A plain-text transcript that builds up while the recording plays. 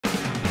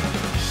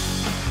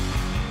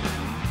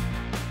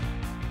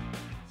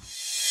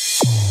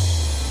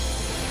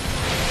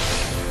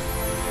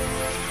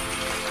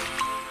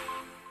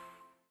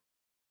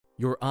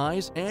Your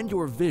eyes and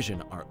your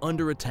vision are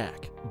under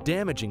attack.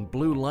 Damaging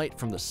blue light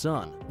from the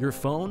sun, your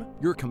phone,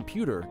 your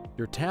computer,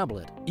 your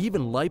tablet,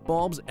 even light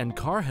bulbs and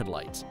car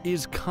headlights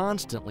is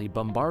constantly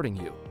bombarding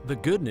you. The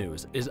good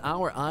news is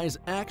our eyes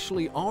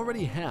actually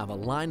already have a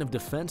line of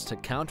defense to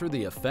counter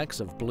the effects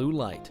of blue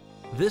light.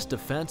 This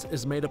defense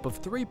is made up of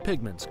 3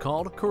 pigments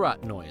called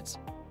carotenoids.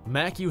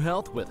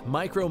 MacuHealth with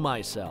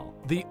Micromicelle,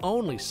 the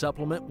only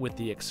supplement with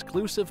the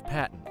exclusive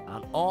patent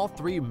on all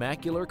 3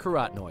 macular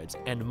carotenoids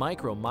and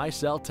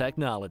Micromicelle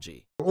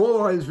technology.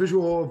 All Eyes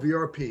Visual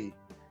VRP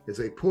is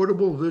a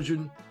portable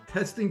vision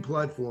testing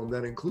platform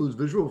that includes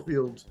visual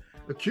fields,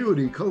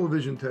 acuity, color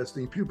vision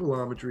testing,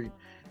 pupillometry,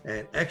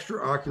 and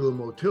extraocular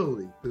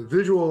motility. The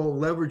visual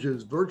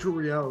leverages virtual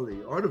reality,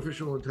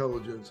 artificial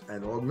intelligence,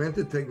 and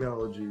augmented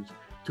technologies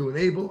to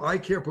enable eye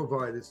care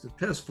providers to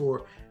test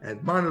for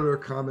and monitor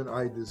common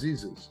eye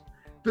diseases.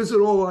 Visit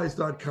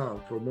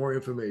alleyes.com for more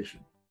information.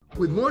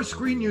 With more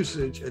screen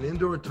usage and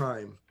indoor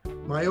time,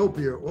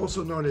 myopia,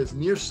 also known as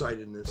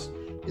nearsightedness,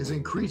 is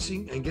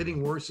increasing and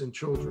getting worse in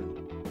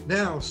children.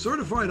 Now,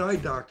 certified eye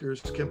doctors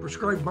can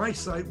prescribe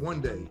MiSight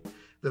One Day,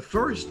 the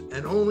first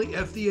and only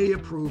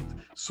FDA-approved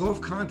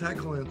soft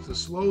contact lens to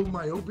slow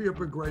myopia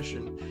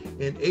progression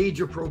in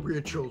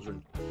age-appropriate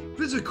children.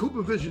 Visit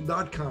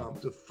CooperVision.com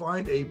to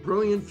find a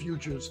Brilliant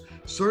Futures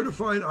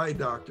certified eye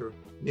doctor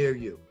near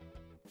you.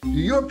 Do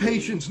your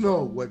patients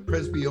know what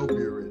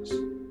presbyopia is?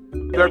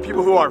 There are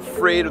people who are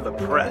afraid of the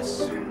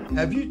press.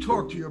 Have you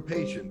talked to your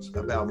patients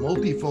about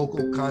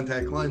multifocal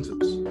contact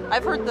lenses?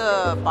 I've heard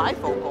the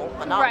bifocal,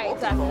 but not multifocal.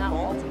 Exactly, not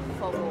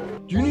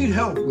multifocal. Do you need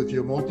help with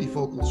your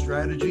multifocal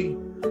strategy?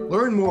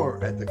 Learn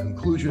more at the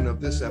conclusion of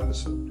this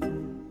episode.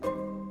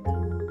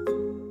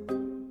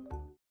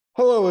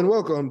 Hello and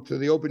welcome to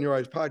the Open Your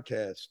Eyes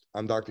podcast.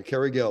 I'm Dr.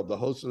 Kerry Gelb, the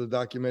host of the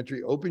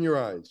documentary Open Your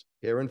Eyes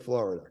here in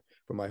Florida,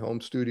 from my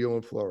home studio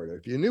in Florida.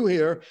 If you're new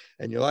here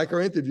and you like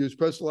our interviews,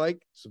 press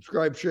like,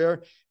 subscribe,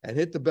 share, and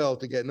hit the bell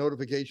to get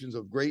notifications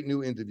of great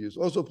new interviews.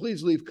 Also,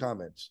 please leave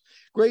comments.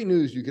 Great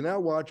news, you can now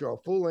watch our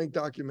full-length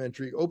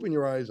documentary, Open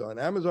Your Eyes, on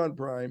Amazon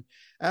Prime,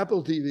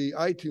 Apple TV,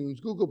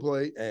 iTunes, Google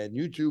Play, and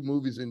YouTube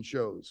Movies and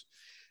Shows.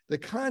 The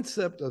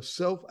concept of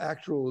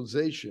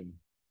self-actualization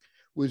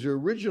was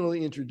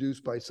originally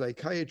introduced by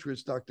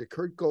psychiatrist Dr.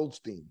 Kurt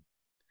Goldstein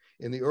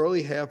in the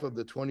early half of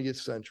the 20th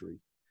century.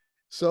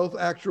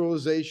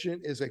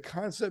 Self-actualization is a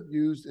concept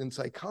used in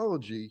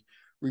psychology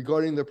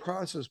regarding the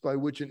process by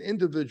which an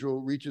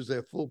individual reaches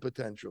their full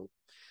potential.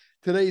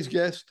 Today's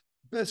guest,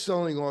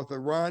 best-selling author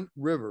Ron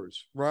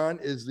Rivers. Ron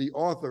is the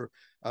author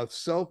of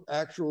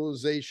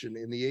Self-Actualization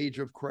in the Age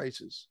of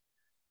Crisis.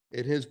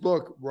 In his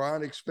book,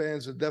 Ron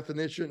expands the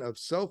definition of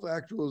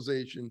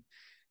self-actualization,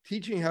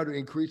 teaching how to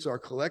increase our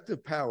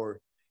collective power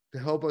to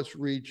help us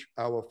reach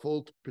our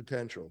full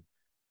potential.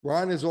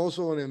 Ron is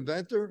also an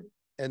inventor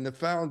and the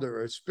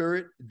founder of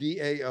Spirit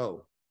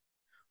DAO.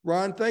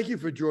 Ron, thank you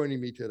for joining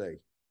me today.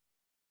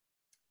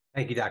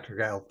 Thank you, Dr.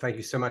 Gelb. Thank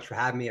you so much for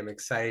having me. I'm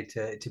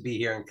excited to be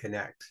here and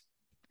connect.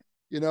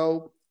 You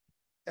know,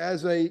 I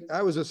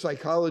was a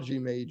psychology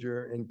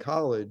major in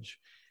college,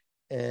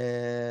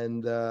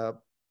 and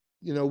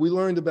we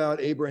learned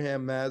about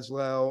Abraham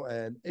Maslow,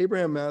 and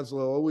Abraham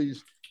Maslow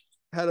always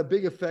had a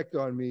big effect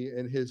on me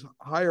in his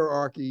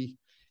hierarchy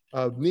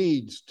of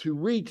needs to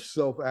reach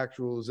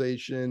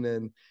self-actualization.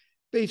 And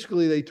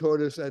basically, they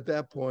taught us at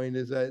that point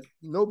is that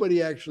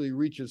nobody actually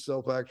reaches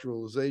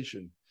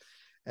self-actualization.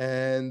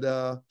 And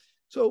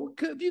so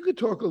if you could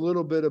talk a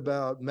little bit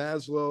about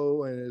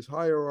Maslow and his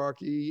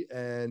hierarchy,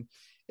 and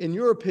in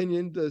your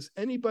opinion, does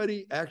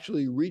anybody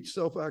actually reach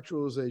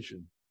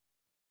self-actualization?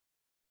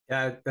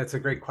 Yeah, that's a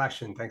great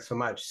question. Thanks so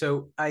much.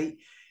 So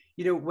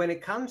when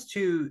it comes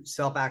to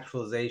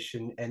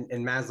self-actualization and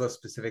Maslow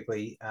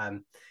specifically,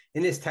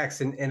 in this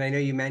text, and I know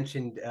you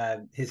mentioned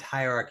his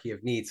hierarchy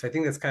of needs. So I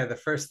think that's kind of the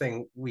first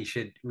thing we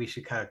should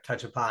kind of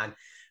touch upon.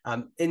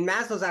 In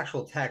Maslow's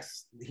actual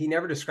text, he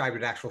never described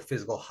an actual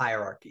physical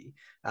hierarchy,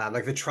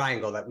 like the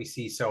triangle that we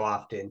see so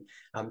often.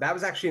 That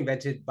was actually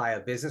invented by a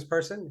business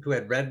person who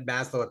had read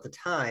Maslow at the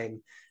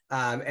time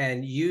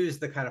and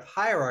used the kind of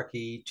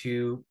hierarchy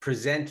to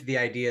present the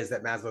ideas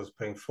that Maslow was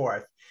putting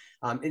forth.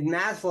 In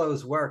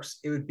Maslow's works,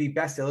 it would be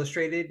best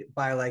illustrated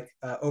by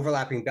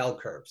overlapping bell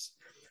curves,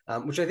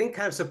 which I think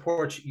kind of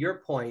supports your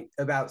point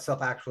about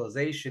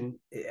self-actualization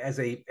as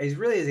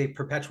really a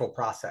perpetual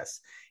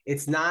process.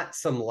 It's not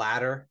some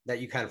ladder that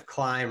you kind of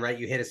climb, right?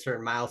 You hit a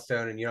certain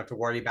milestone and you don't have to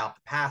worry about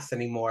the past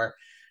anymore.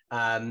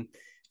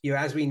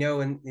 As we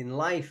know in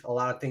life, a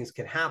lot of things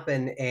can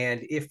happen.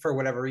 And if for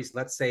whatever reason,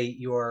 let's say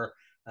your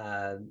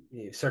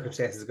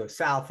circumstances go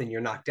south and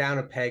you're knocked down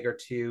a peg or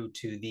two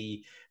to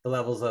the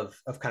levels of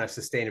kind of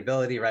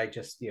sustainability, right?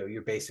 Just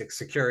your basic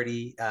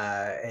security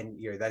and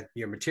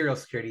your material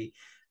security,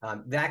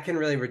 that can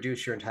really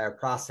reduce your entire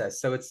process.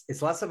 So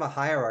it's less of a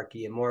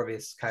hierarchy and more of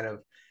this kind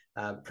of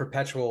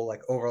perpetual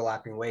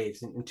overlapping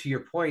waves. And to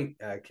your point,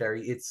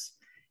 Kerry,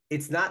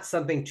 it's not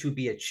something to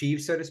be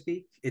achieved, so to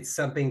speak. It's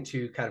something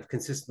to kind of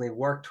consistently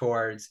work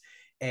towards.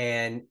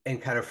 and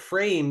kind of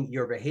frame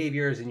your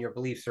behaviors and your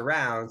beliefs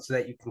around so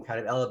that you can kind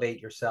of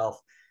elevate yourself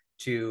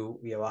to,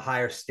 you know, a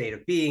higher state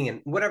of being,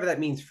 and whatever that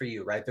means for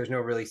you, right? There's no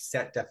really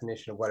set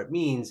definition of what it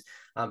means,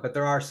 but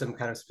there are some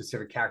kind of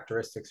specific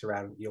characteristics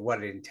around, you know,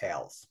 what it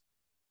entails.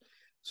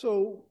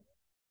 So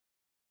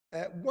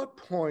at what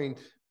point,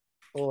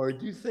 or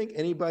do you think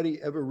anybody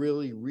ever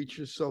really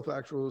reaches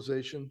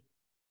self-actualization?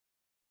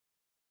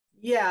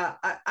 Yeah,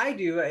 I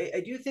do.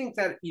 I do think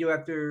that, you know,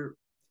 after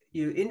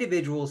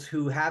individuals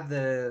who have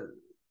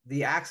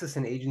the access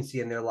and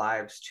agency in their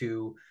lives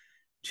to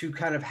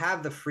kind of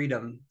have the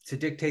freedom to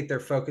dictate their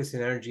focus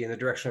and energy in the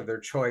direction of their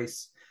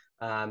choice,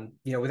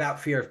 you know, without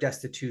fear of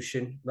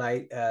destitution,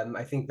 right?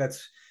 I think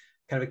that's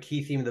kind of a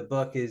key theme of the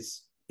book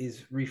is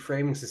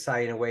reframing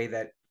society in a way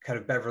that kind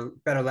of better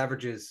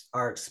leverages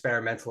our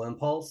experimental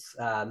impulse.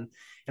 And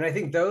I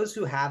think those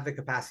who have the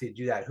capacity to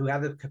do that, who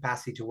have the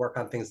capacity to work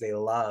on things they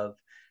love,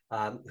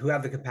 who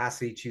have the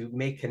capacity to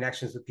make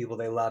connections with people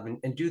they love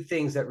and do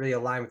things that really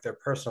align with their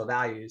personal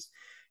values,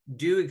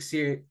 do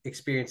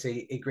experience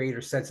a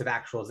greater sense of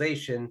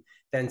actualization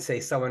than, say,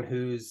 someone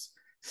who's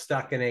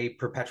stuck in a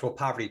perpetual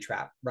poverty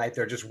trap, right?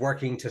 They're just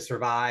working to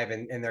survive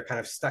and they're kind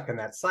of stuck in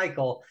that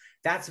cycle.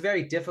 That's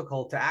very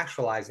difficult to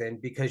actualize in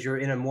because you're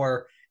in a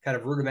more kind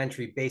of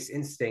rudimentary base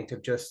instinct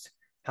of just,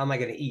 how am I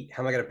going to eat?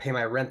 How am I going to pay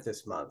my rent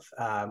this month?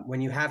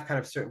 When you have kind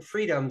of certain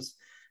freedoms,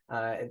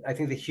 I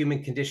think the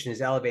human condition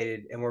is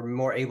elevated and we're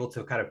more able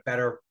to kind of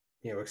better,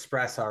 you know,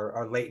 express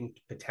our latent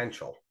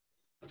potential.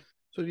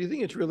 So do you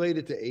think it's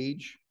related to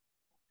age?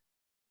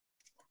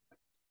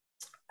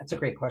 That's a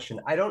great question.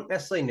 I don't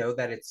necessarily know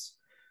that it's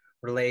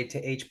related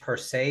to age per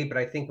se, but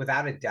I think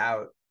without a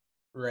doubt,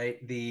 right,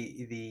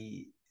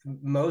 the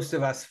most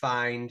of us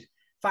find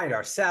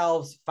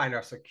ourselves, find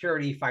our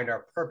security, find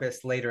our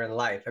purpose later in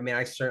life. I mean,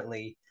 I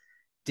certainly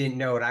didn't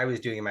know what I was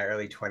doing in my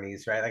early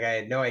 20s, right? Like I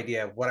had no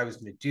idea what I was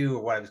going to do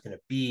or what I was going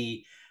to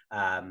be.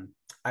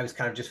 I was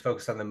kind of just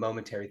focused on the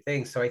momentary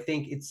things. So I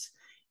think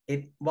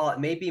while it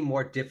may be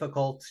more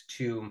difficult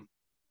to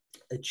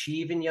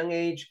achieve in young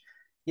age,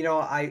 you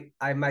know,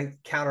 I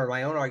might counter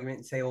my own argument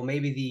and say, well,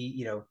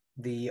 maybe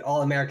the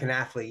All-American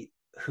athlete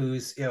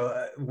who's, you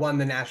know, won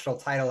the national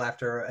title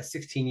after a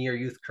 16-year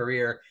youth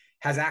career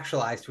has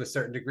actualized to a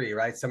certain degree,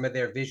 right? Some of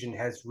their vision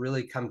has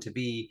really come to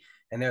be,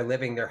 and they're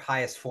living their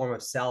highest form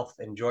of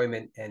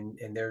self-enjoyment, and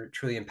they're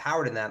truly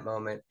empowered in that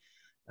moment.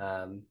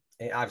 And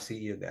obviously,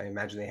 you know, I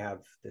imagine they have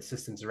the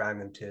systems around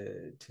them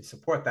to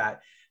support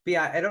that. But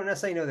yeah, I don't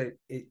necessarily know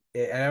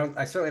that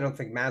I certainly don't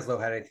think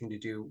Maslow had anything to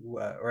do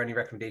or any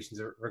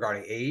recommendations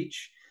regarding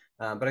age.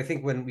 But I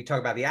think when we talk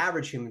about the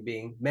average human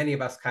being, many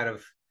of us kind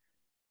of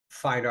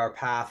find our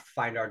path,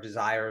 find our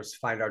desires,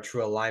 find our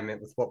true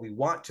alignment with what we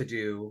want to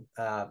do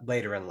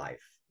later in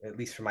life. At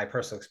least from my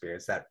personal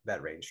experience,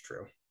 that rings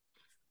true.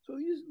 So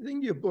you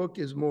think your book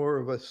is more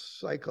of a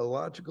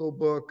psychological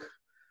book,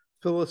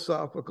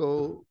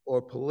 philosophical,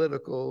 or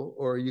political,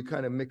 or are you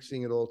kind of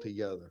mixing it all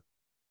together?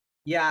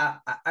 Yeah,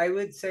 I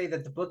would say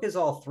that the book is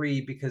all three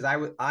because I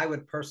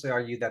would personally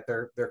argue that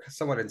they're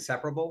somewhat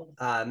inseparable.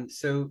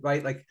 So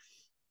right, like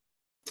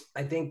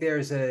I think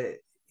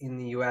in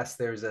the US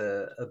there's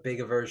a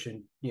big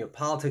aversion. You know,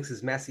 politics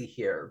is messy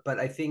here, but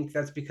I think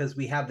that's because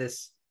we have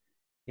this,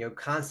 you know,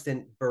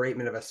 constant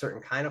beratement of a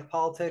certain kind of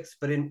politics.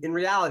 But in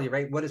reality,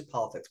 right, what is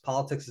politics?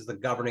 Politics is the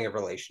governing of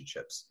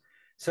relationships.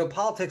 So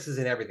politics is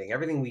in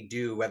everything we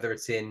do, whether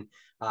it's in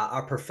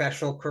our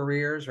professional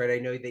careers, right? I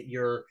know that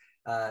you're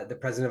the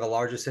president of a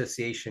large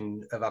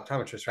association of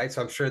optometrists, right?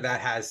 So I'm sure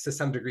that has to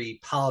some degree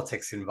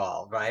politics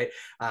involved, right?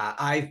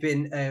 I've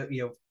been,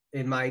 you know,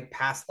 in my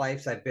past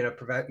lives, I've been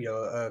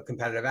a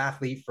competitive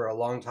athlete for a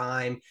long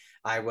time.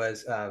 I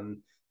was, founder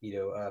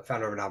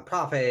of a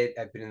nonprofit.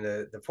 I've been in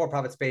the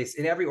for-profit space.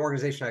 In every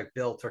organization I've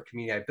built or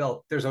community I've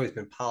built, there's always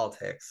been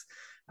politics.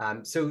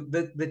 So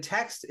the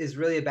text is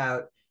really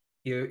about,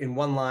 you know, in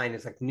one line,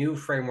 it's like new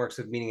frameworks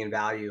of meaning and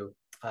value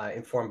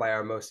informed by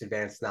our most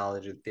advanced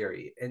knowledge and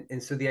theory.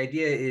 And so the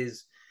idea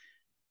is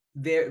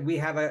we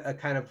have a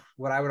kind of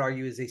what I would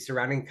argue is a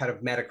surrounding kind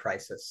of meta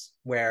crisis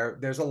where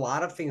there's a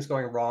lot of things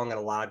going wrong in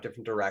a lot of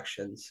different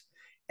directions.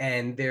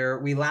 And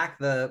we lack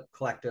the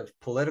collective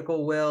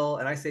political will.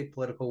 And I say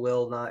political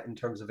will, not in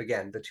terms of,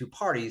 again, the two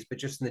parties, but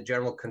just in the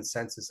general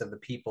consensus of the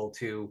people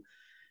to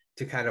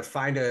kind of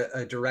find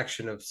a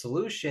direction of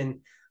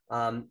solution.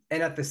 And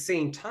at the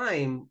same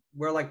time,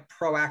 we're like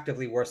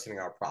proactively worsening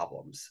our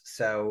problems.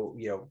 So,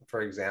 you know,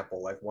 for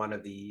example, like one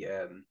of the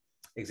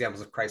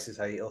examples of crisis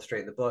I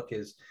illustrate in the book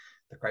is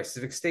the crisis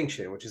of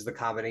extinction, which is the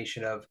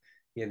combination of,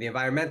 you know, the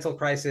environmental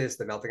crisis,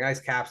 the melting ice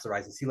caps, the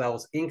rising sea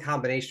levels, in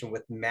combination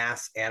with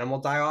mass animal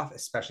die-off,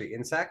 especially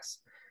insects,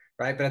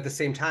 right? But at the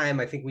same time,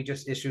 I think we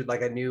just issued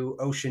like a new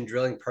ocean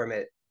drilling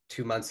permit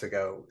 2 months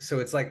ago. So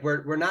it's like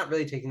we're not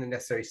really taking the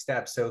necessary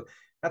steps. So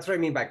that's what I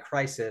mean by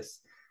crisis.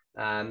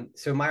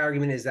 So my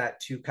argument is that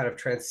to kind of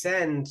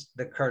transcend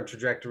the current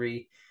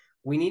trajectory,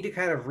 we need to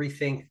kind of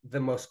rethink the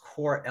most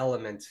core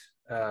element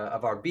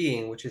of our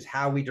being, which is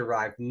how we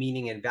derive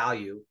meaning and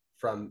value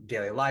from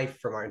daily life,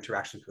 from our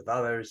interactions with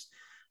others.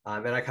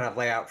 And I kind of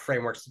lay out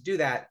frameworks to do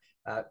that,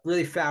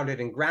 really founded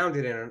and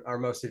grounded in our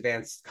most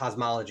advanced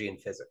cosmology and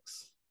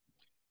physics.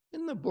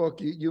 In the book,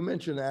 you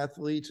mentioned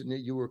athletes and that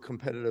you were a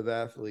competitive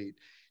athlete.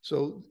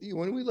 So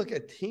when we look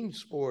at team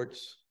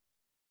sports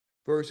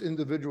versus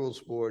individual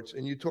sports,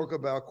 and you talk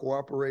about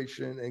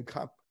cooperation and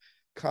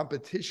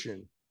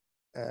competition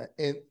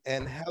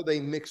and how they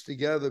mix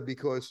together,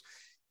 because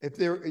if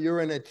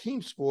you're in a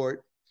team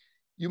sport,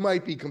 you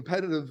might be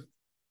competitive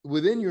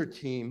within your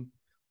team,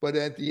 but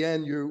at the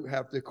end you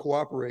have to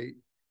cooperate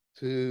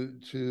to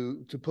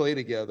play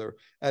together,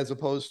 as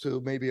opposed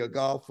to maybe a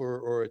golfer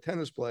or a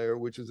tennis player,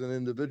 which is an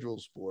individual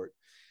sport.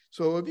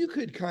 So if you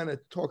could kind of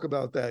talk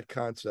about that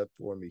concept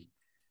for me.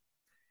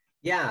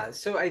 Yeah,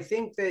 so I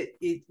think that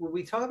when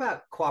we talk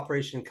about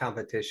cooperation and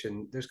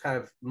competition, there's kind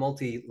of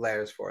multi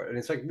layers for it, and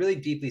it's like really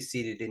deeply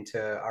seated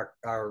into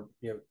our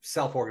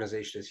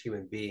self-organization as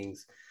human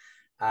beings.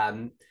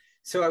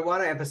 So I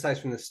want to emphasize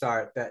from the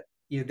start that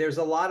there's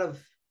a lot of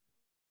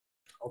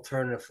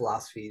alternative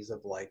philosophies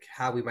of like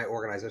how we might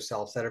organize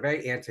ourselves that are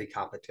very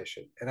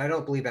anti-competition, and I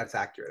don't believe that's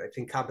accurate. I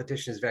think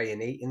competition is very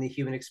innate in the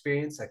human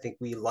experience. I think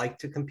we like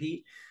to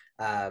compete.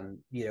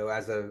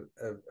 As a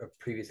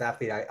previous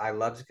athlete, I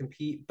love to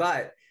compete,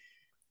 but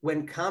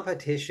when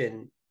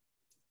competition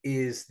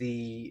is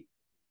the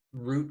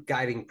root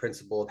guiding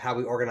principle of how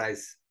we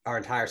organize our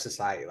entire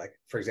society, like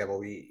for example,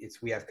 we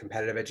have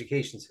competitive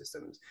education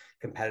systems,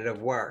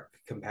 competitive work,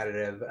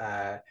 competitive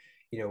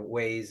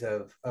ways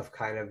of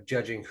kind of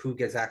judging who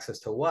gets access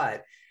to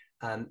what.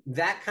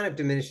 That kind of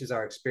diminishes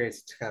our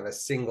experience to kind of a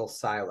single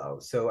silo.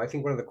 So I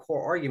think one of the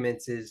core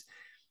arguments is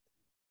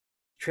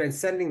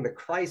transcending the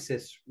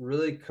crisis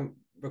really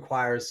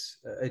requires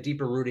a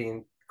deeper rooting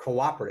in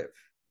cooperative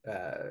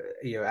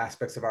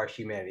aspects of our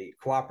humanity,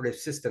 cooperative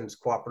systems,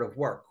 cooperative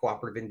work,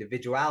 cooperative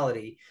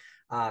individuality,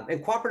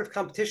 and cooperative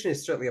competition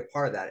is certainly a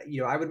part of that.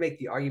 I would make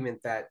the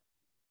argument that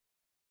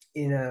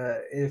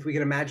if we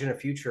can imagine a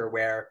future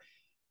where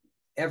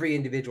every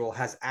individual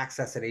has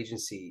access and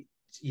agency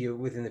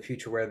within the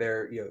future, where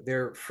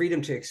their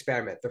freedom to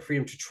experiment, their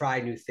freedom to try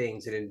new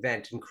things and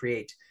invent and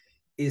create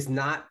is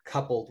not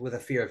coupled with a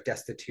fear of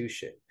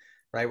destitution,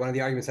 right? One of the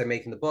arguments I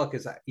make in the book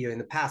is that, in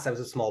the past, I was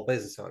a small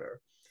business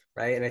owner,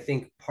 right? And I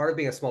think part of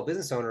being a small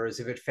business owner is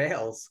if it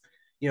fails,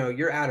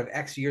 you're out of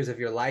X years of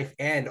your life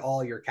and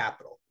all your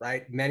capital,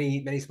 right?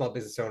 Many small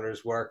business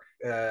owners work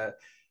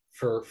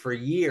for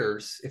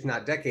years, if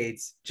not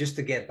decades, just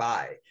to get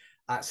by.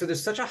 So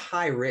there's such a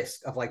high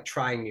risk of like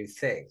trying new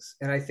things.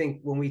 And I think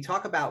when we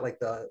talk about like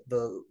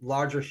the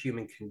larger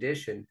human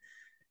condition,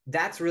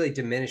 that's really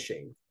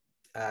diminishing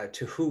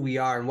to who we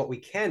are and what we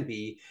can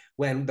be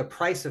when the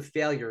price of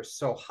failure is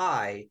so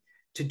high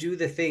to do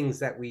the things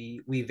that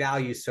we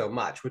value so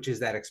much, which is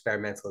that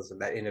experimentalism,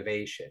 that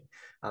innovation.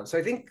 So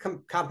I think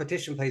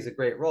competition plays a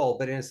great role,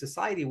 but in a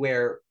society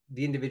where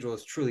the individual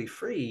is truly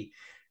free,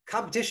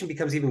 competition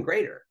becomes even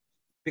greater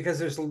because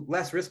there's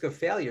less risk of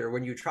failure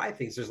when you try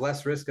things. There's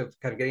less risk of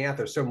kind of getting out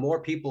there. So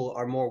more people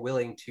are more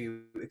willing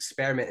to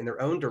experiment in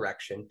their own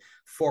direction,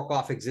 fork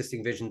off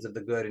existing visions of the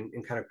good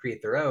and kind of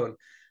create their own.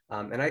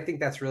 And I think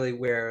that's really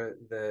where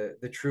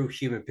the true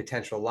human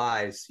potential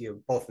lies,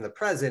 both in the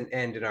present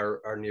and in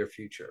our near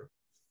future.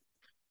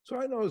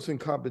 So I notice in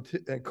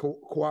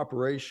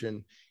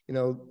cooperation,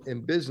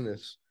 in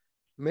business,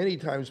 many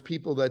times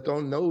people that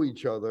don't know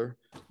each other,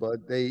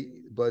 but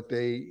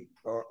they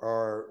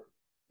are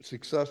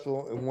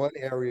successful in one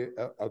area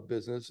of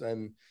business,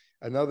 and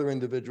another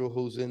individual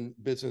who's in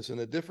business in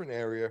a different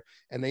area,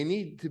 and they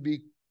need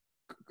to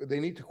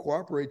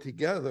cooperate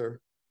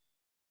together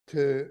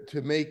to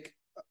make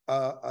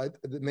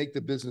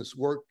the business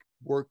work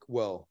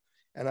well.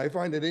 And I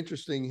find it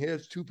interesting.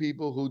 Here's two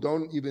people who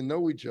don't even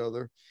know each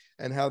other,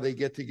 and how they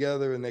get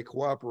together and they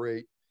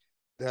cooperate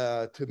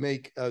to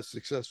make a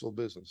successful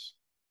business.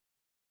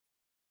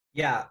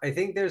 Yeah, I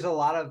think there's a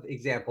lot of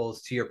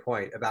examples to your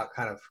point about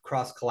kind of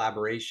cross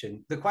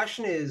collaboration. The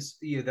question is,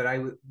 that I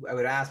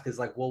would ask is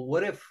like, well,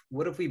 what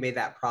if we made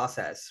that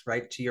process,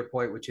 right? To your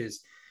point, which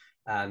is,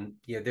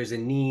 there's a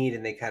need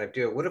and they kind of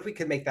do it. What if we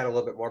could make that a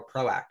little bit more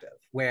proactive,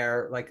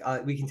 where like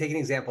we can take an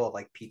example of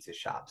like pizza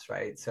shops,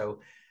 right? So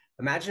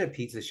imagine a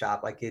pizza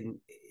shop like in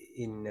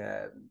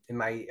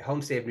my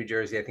home state of New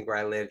Jersey, I think where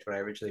I lived when I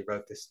originally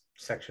wrote this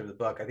section of the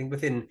book. I think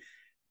within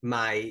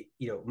my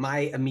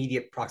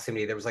immediate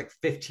proximity, there was like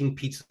 15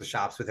 pizza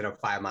shops within a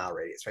 5-mile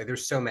radius, right?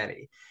 There's so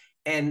many.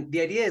 And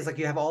the idea is like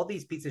you have all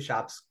these pizza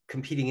shops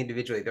competing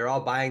individually. They're all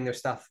buying their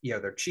stuff,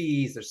 their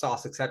cheese, their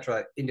sauce,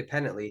 etc.,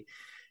 independently.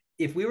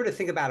 If we were to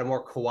think about a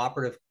more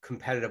cooperative,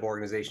 competitive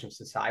organization of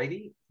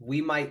society,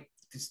 we might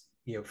just,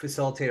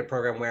 facilitate a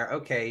program where,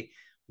 okay,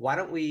 why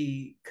don't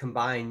we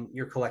combine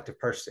your collective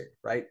purchasing,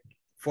 right?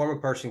 Form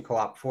a purchasing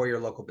co-op for your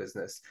local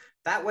business.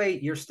 That way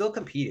you're still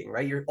competing,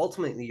 right? You're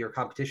ultimately, your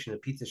competition in a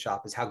pizza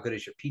shop is how good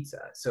is your pizza.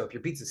 So if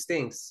your pizza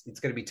stinks, it's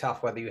going to be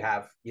tough whether you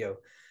have,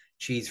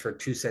 cheese for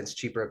 2 cents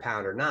cheaper a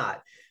pound or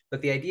not.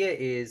 But the idea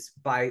is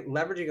by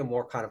leveraging a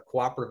more kind of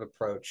cooperative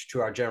approach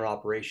to our general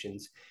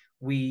operations,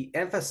 we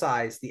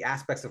emphasize the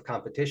aspects of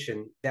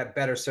competition that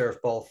better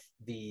serve both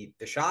the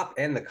shop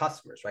and the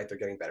customers, right? They're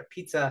getting better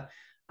pizza.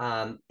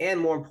 And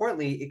more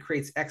importantly, it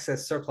creates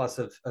excess surplus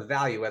of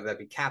value, whether that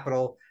be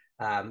capital,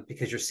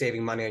 because you're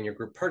saving money on your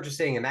group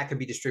purchasing, and that can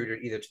be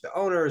distributed either to the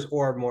owners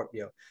or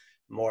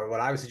more what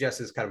I would suggest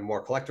is kind of a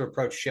more collective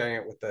approach, sharing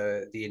it with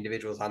the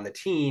individuals on the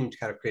team to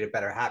kind of create a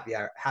better,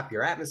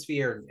 happier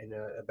atmosphere and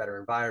a better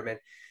environment.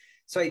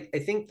 So I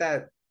think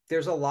that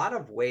there's a lot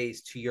of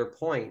ways, to your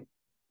point,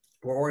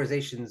 where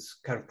organizations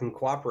kind of can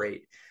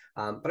cooperate.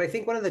 But I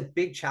think one of the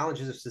big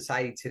challenges of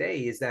society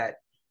today is that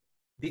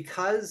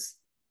because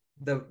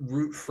the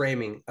root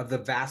framing of the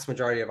vast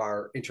majority of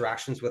our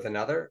interactions with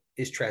another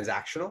is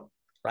transactional,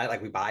 right?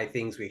 Like we buy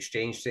things, we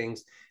exchange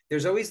things.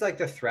 There's always like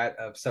the threat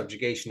of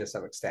subjugation to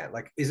some extent.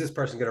 Like, is this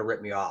person going to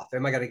rip me off?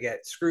 Am I going to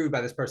get screwed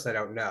by this person I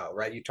don't know,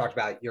 right? You talked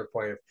about your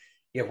point of,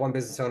 you have one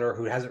business owner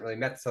who hasn't really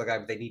met this other guy,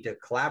 but they need to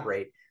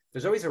collaborate.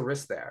 There's always a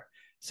risk there.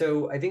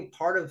 So I think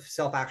part of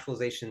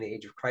self-actualization in the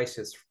age of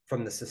crisis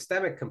from the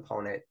systemic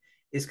component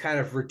is kind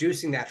of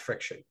reducing that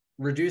friction,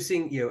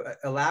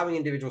 allowing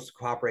individuals to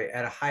cooperate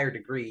at a higher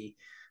degree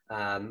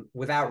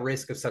without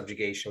risk of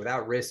subjugation,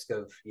 without risk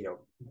of,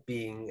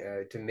 being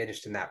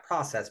diminished in that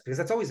process, because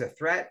that's always a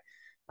threat.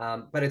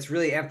 But it's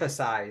really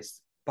emphasized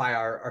by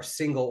our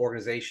single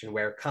organization,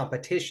 where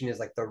competition is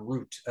like the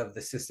root of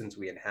the systems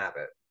we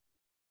inhabit.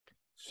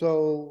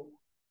 So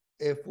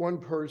if one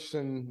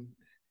person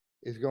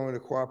is going to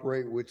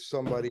cooperate with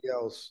somebody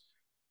else,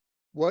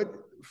 what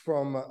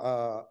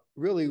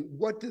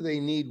do they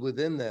need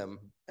within them?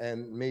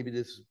 And maybe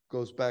this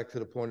goes back to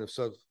the point of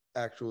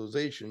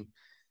self-actualization,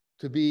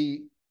 to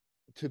be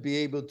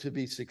able to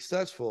be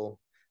successful,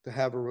 to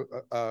have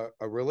a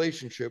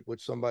relationship with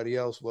somebody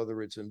else,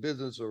 whether it's in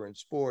business or in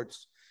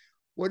sports.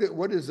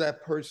 What does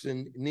that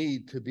person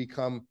need to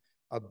become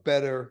to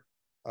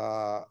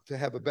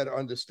have a better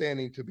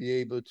understanding, to be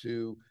able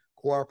to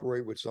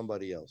cooperate with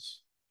somebody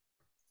else?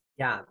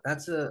 Yeah,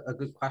 that's a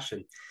good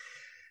question.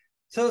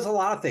 So there's a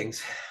lot of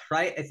things,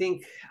 right? I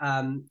think,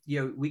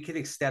 we could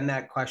extend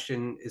that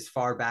question as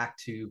far back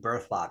to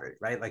birth lottery,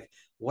 right? Like,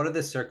 what are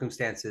the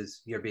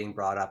circumstances you're being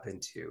brought up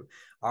into?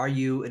 Are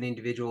you an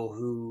individual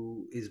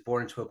who is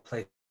born into a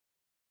place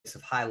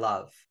of high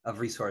love, of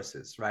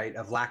resources, right?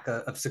 Of lack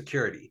of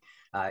security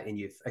in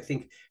youth? I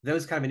think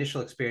those kind of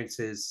initial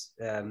experiences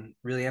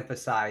really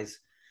emphasize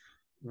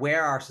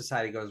where our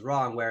society goes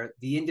wrong, where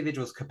the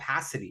individual's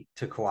capacity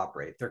to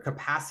cooperate, their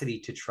capacity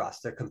to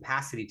trust, their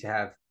capacity to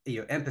have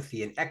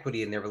empathy and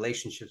equity in their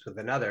relationships with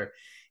another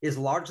is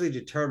largely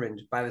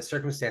determined by the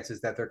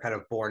circumstances that they're kind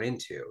of born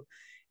into.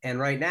 And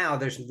right now,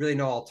 there's really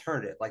no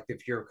alternative. Like,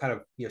 if you're kind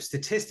of,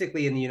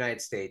 statistically in the United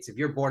States, if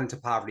you're born into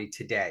poverty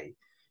today,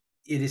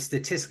 it is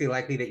statistically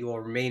likely that you will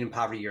remain in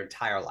poverty your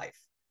entire life.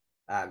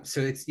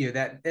 So it's,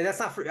 that, and that's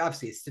not for,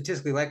 obviously, it's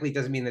statistically likely. It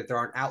doesn't mean that there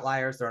aren't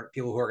outliers. There aren't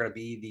people who are going to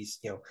be these,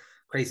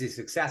 crazy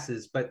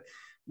successes. But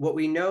what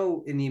we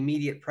know in the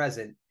immediate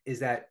present is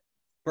that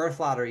birth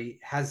lottery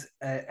has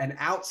an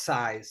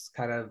outsized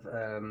kind of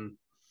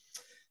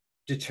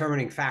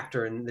determining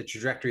factor in the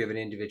trajectory of an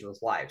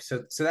individual's life.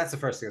 So that's the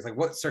first thing. It's like,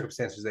 what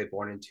circumstances are they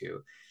born into?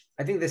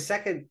 I think the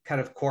second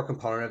kind of core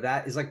component of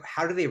that is like,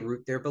 how do they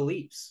root their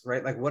beliefs,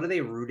 right? Like, what are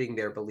they rooting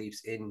their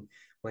beliefs in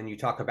when you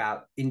talk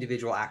about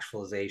individual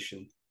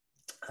actualization?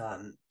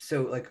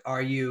 So like,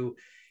 are you,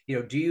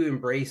 do you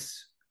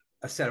embrace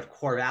a set of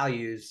core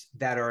values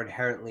that are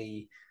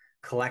inherently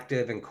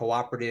collective and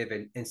cooperative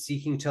and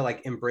seeking to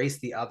like embrace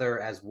the other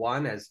as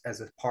one,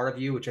 as a part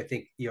of you, which I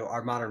think,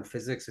 our modern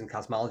physics and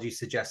cosmology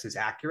suggests is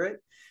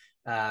accurate?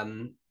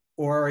 Or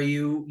are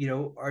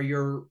are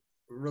your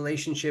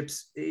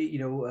relationships,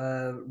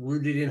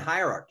 rooted in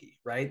hierarchy,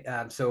 right?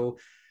 So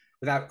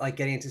without like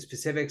getting into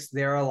specifics,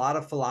 there are a lot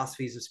of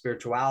philosophies of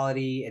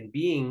spirituality and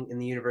being in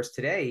the universe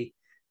today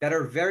that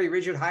are very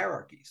rigid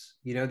hierarchies.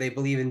 They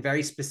believe in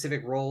very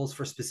specific roles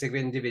for specific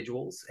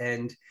individuals,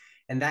 and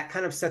that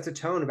kind of sets a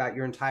tone about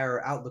your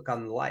entire outlook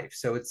on life.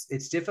 So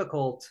it's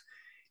difficult,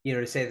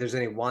 to say there's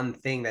any one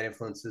thing that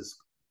influences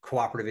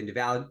cooperative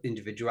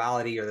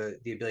individuality or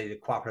the ability to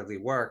cooperatively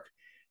work.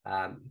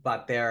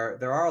 But there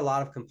are a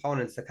lot of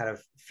components that kind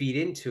of feed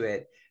into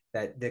it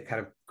that kind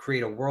of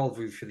create a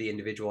worldview for the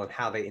individual and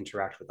how they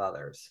interact with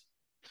others.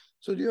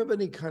 So do you have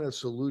any kind of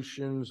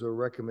solutions or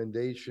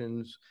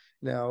recommendations?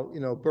 Now,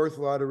 birth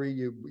lottery,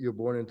 you're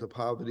born into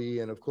poverty.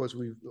 And of course,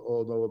 we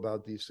all know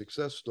about these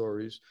success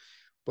stories.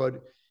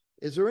 But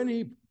is there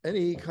any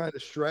kind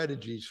of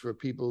strategies for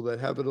people that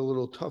have it a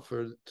little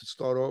tougher to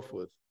start off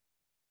with?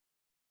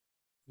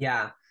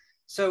 Yeah.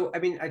 So, I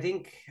mean, I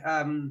think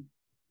I'm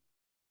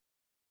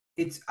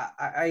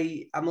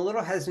a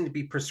little hesitant to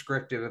be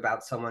prescriptive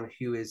about someone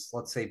who is,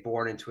 let's say,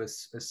 born into a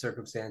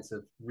circumstance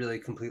of really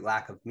complete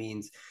lack of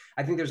means.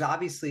 I think there's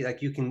obviously,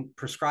 like, you can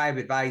prescribe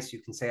advice,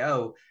 you can say,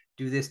 oh,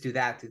 do this, do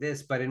that, do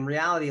this. But in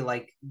reality,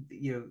 like,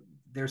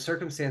 their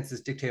circumstances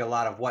dictate a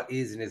lot of what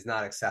is and is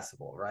not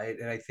accessible, right?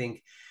 And I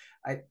think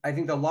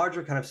the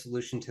larger kind of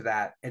solution to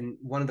that, and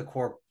one of the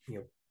core,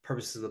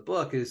 purposes of the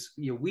book is,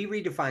 we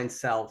redefine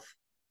self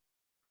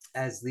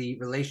as the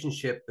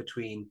relationship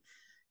between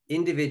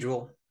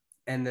individual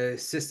and the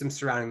system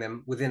surrounding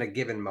them within a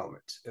given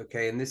moment.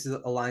 Okay. And this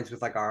aligns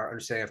with like our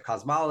understanding of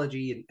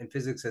cosmology and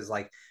physics as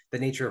like the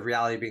nature of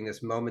reality being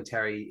this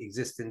momentary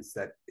existence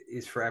that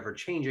is forever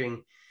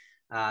changing.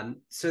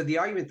 So the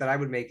argument that I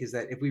would make is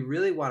that if we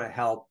really want to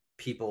help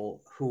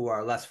people who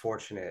are less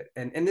fortunate,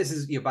 and this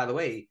is, by the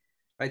way,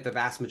 right, the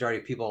vast majority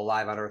of people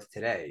alive on Earth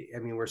today. I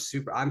mean,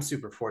 I'm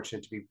super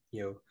fortunate to be,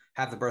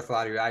 have the birth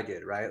lottery I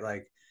did, right?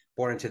 Like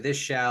born into this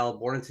shell,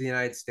 born into the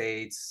United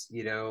States,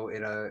 in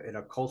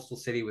a coastal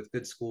city with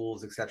good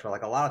schools, et cetera.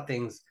 Like a lot of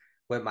things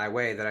went my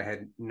way that I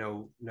had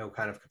no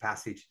kind of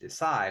capacity to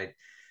decide.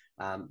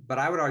 But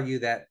I would argue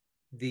that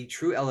the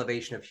true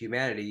elevation of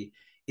humanity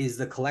is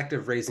the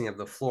collective raising of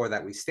the floor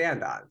that we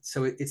stand on.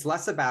 So it's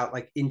less about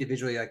like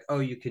individually, like, oh,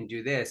 you can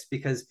do this,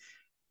 because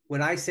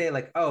when I say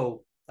like,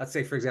 oh, let's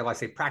say, for example, I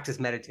say practice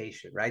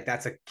meditation, right?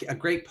 That's a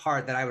great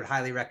part that I would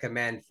highly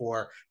recommend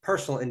for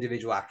personal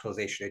individual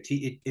actualization.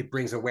 It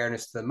brings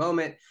awareness to the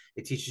moment.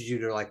 It teaches you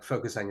to like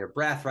focus on your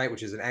breath, right?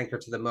 Which is an anchor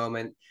to the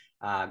moment.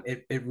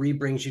 It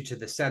re-brings you to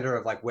the center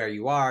of like where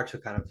you are to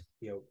kind of,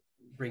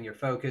 bring your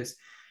focus.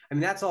 I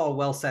mean, that's all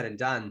well said and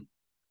done.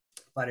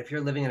 But if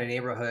you're living in a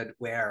neighborhood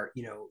where,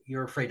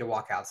 you're afraid to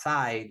walk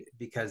outside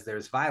because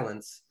there's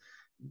violence,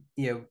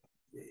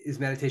 is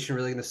meditation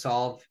really going to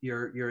solve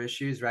your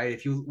issues, right?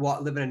 If you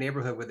live in a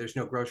neighborhood where there's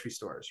no grocery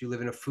stores, you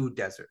live in a food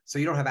desert, so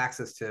you don't have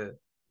access to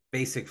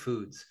basic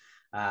foods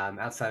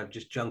outside of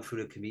just junk food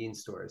at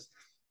convenience stores,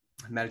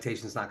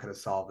 meditation is not going to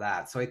solve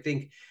that. So I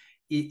think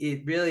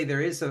it really,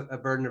 there is a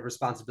burden of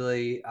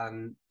responsibility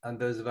on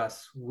those of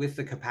us with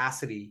the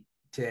capacity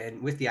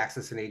and with the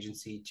access and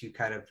agency to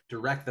kind of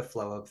direct the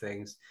flow of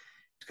things,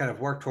 to kind of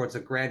work towards a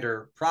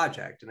grander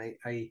project. And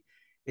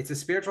it's a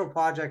spiritual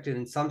project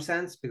in some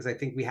sense, because I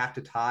think we have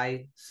to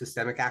tie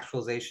systemic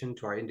actualization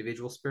to our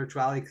individual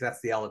spirituality, because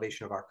that's the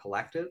elevation of our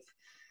collective.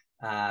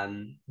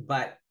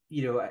 But,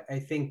 I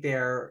think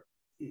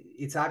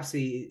it's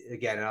obviously,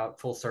 again,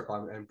 full circle,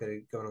 I'm going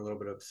to go in a little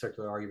bit of a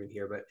circular argument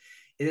here, but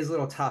it is a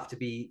little tough to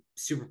be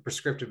super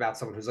prescriptive about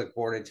someone who's like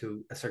born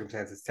into a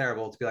circumstance that's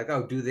terrible, to be like,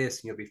 oh, do this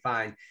and you'll be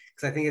fine.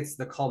 Because I think it's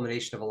the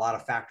culmination of a lot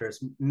of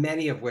factors,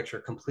 many of which are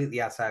completely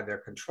outside of their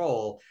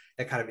control,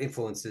 that kind of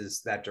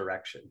influences that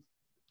direction.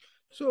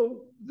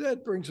 So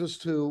that brings us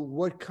to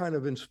what kind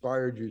of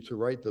inspired you to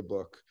write the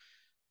book?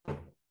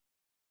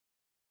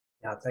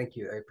 Yeah, thank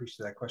you. I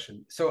appreciate that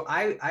question. So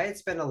I had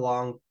spent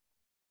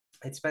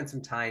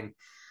some time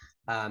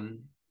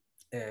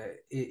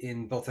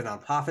in both the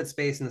nonprofit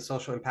space and the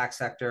social impact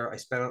sector. I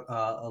spent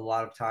a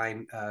lot of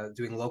time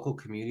doing local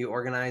community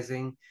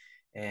organizing,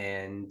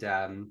 and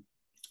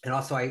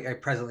also I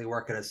presently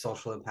work at a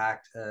social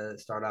impact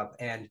startup.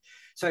 And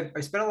so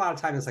I spent a lot of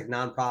time in this like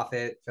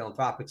nonprofit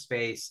philanthropic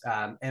space.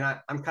 And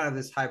I'm kind of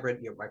this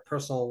hybrid, my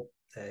personal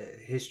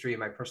history and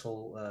my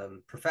personal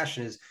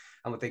profession is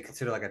I'm what they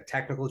consider like a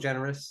technical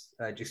generalist.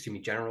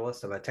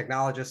 Generalist. I'm a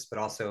technologist, but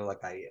also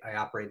like I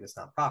operate in this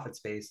nonprofit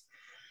space.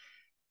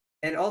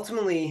 And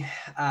ultimately,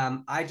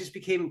 I just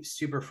became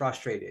super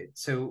frustrated.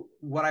 So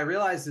what I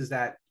realized is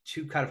that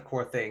two kind of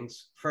core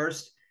things.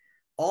 First,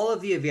 all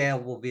of the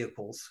available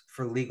vehicles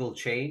for legal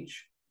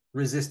change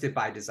resisted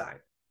by design.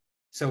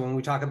 So when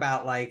we talk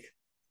about like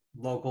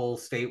local,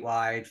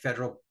 statewide,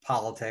 federal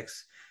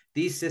politics,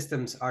 these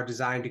systems are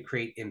designed to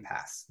create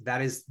impasse.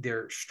 That is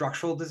their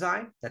structural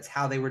design. That's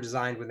how they were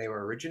designed when they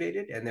were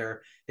originated. And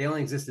they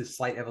only exist as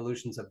slight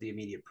evolutions of the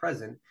immediate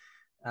present.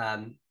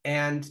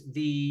 And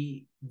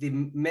the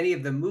many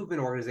of the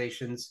movement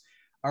organizations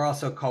are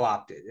also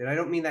co-opted. And I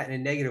don't mean that in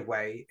a negative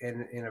way,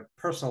 in a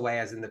personal way,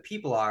 as in the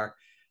people are,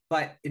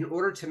 but in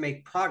order to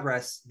make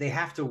progress, they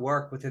have to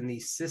work within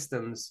these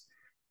systems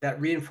that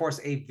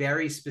reinforce a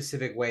very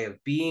specific way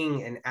of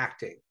being and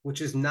acting,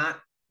 which is not,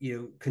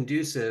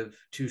 conducive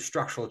to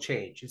structural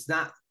change. It's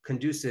not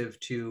conducive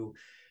to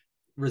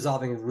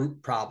resolving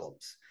root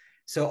problems.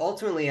 So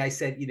ultimately I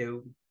said,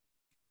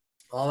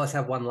 all of us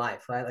have one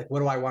life, right? Like,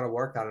 what do I want to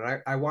work on?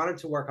 And I wanted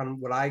to work on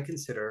what I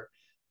consider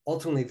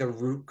ultimately the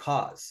root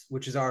cause,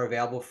 which is our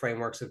available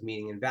frameworks of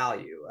meaning and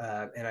value.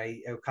 And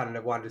I kind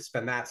of wanted to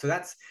spend that. So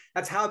that's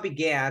how it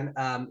began.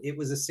 It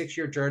was a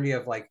 6-year journey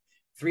of like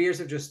 3 years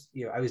of just,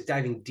 I was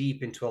diving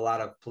deep into a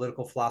lot of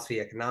political philosophy,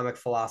 economic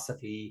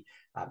philosophy,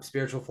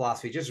 spiritual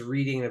philosophy, just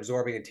reading and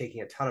absorbing and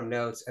taking a ton of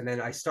notes. And then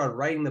I started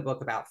writing the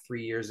book about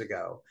 3 years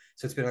ago.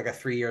 So it's been like a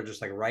 3-year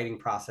just like writing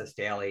process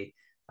daily,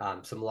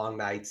 some long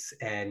nights.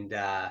 And,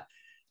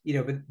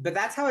 but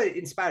that's how it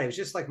inspired. It was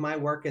just like my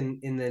work in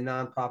the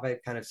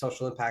nonprofit kind of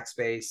social impact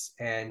space,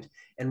 and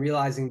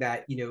realizing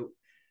that,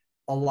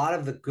 a lot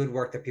of the good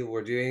work that people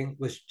were doing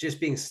was just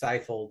being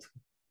stifled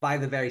by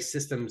the very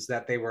systems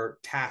that they were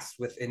tasked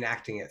with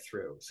enacting it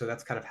through. So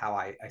that's kind of how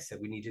I said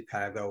we need to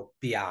kind of go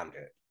beyond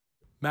it.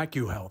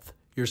 MacuHealth,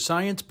 your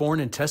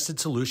science-born and tested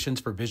solutions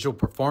for visual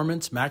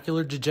performance,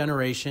 macular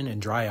degeneration, and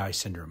dry eye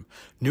syndrome.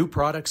 New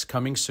products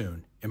coming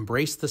soon.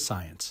 Embrace the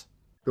science.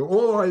 The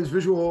All Eyes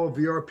Visual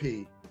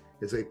VRP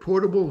is a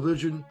portable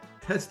vision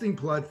testing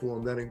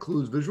platform that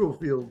includes visual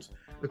fields,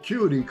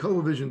 acuity,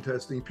 color vision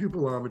testing,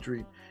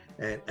 pupillometry,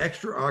 and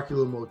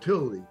extraocular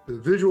motility. The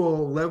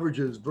visual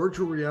leverages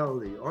virtual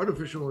reality,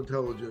 artificial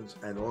intelligence,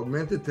 and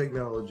augmented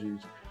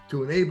technologies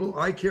to enable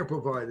eye care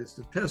providers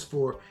to test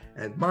for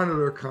and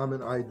monitor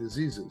common eye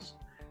diseases.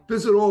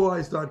 Visit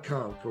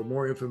alleyes.com for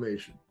more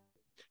information.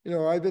 You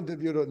know, I've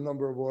interviewed a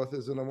number of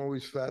authors, and I'm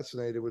always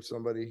fascinated with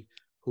somebody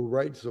who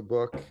writes a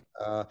book.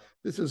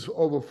 This is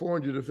over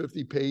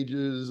 450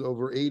 pages,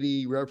 over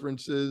 80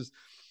 references.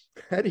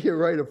 How do you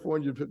write a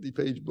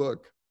 450-page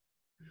book?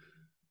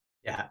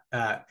 Yeah.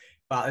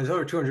 Well, there's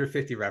over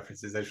 250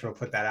 references. I just want to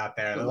put that out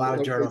there. A lot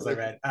of journals I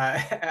read.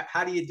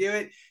 How do you do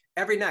it?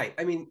 Every night.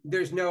 I mean,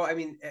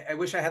 I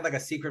wish I had like a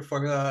secret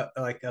formula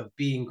like of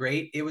being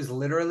great. It was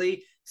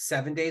literally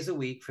 7 days a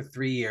week for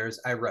 3 years.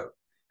 I wrote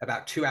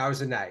about 2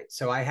 hours a night.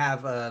 So I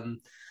have,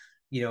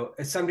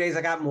 some days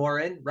I got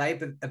more in, right?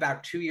 But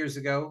about 2 years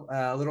ago,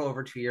 a little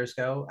over 2 years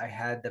ago, I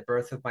had the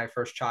birth of my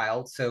first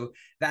child. So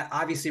that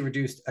obviously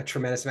reduced a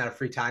tremendous amount of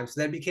free time. So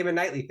then it became a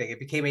nightly thing. It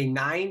became a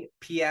 9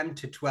 p.m.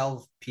 to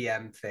 12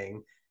 p.m.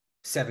 thing,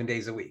 7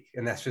 days a week.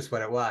 And that's just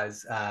what it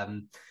was.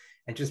 And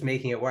just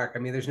making it work. I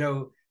mean, there's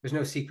no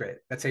secret.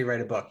 That's how you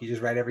write a book. You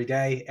just write every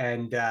day.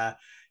 And,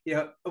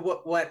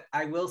 what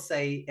I will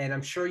say, and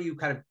I'm sure you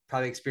kind of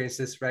probably experienced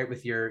this, right,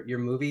 with your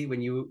movie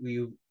when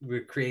you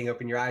were creating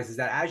Open Your Eyes, is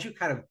that as you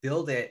kind of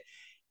build it,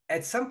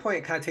 at some point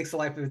it kind of takes a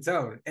life of its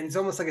own. And it's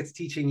almost like it's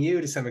teaching you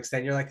to some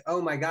extent. You're like,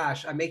 oh my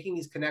gosh, I'm making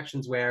these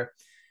connections where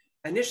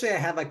initially I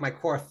had like my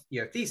core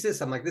thesis.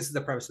 I'm like, this is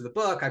the premise of the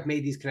book. I've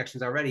made these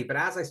connections already. But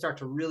as I start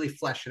to really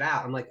flesh it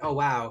out, I'm like, oh,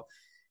 wow,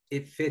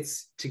 it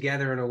fits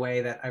together in a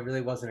way that I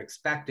really wasn't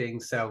expecting.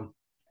 So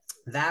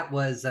that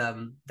was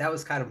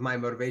kind of my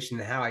motivation,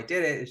 and how I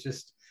did it. It's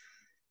just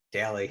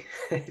daily,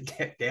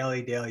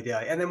 daily.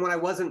 And then when I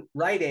wasn't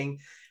writing,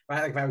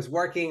 right, like if I was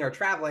working or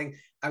traveling,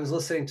 I was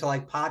listening to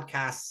like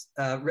podcasts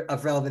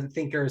of relevant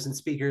thinkers and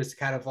speakers to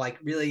kind of like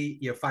really,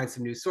 find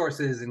some new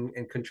sources and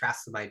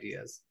contrast some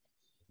ideas.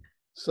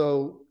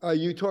 So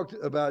you talked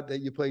about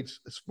that you played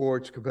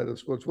sports, competitive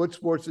sports. What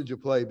sports did you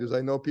play? Because I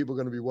know people are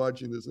going to be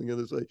watching this and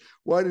going to say,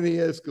 why didn't he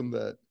ask him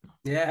that?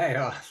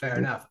 Yeah, fair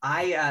enough.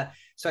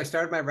 So I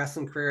started my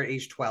wrestling career at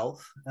age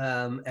 12.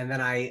 And then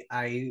I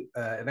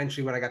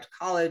eventually, when I got to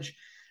college,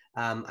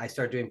 I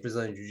started doing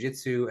Brazilian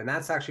Jiu-Jitsu, and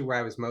that's actually where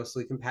I was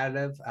mostly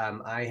competitive.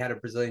 I had a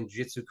Brazilian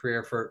Jiu-Jitsu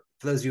career for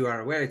those of you who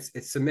aren't aware,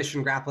 it's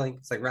submission grappling.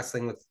 It's like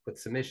wrestling with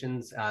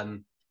submissions.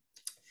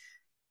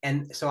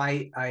 And so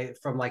I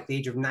from like the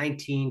age of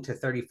 19 to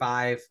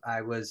 35,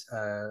 I was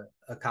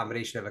a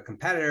combination of a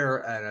competitor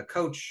and a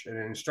coach and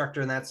an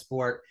instructor in that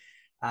sport.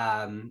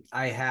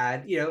 I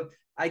had,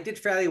 I did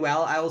fairly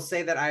well. I will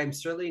say that I'm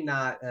certainly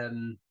not,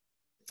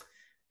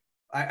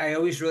 I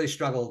always really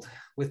struggled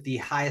with the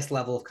highest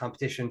level of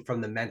competition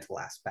from the mental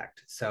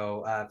aspect.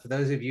 So for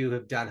those of you who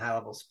have done high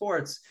level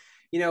sports,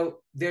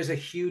 there's a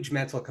huge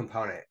mental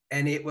component.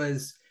 And it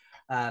was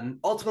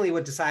ultimately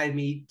what decided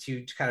me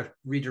to kind of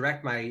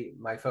redirect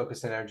my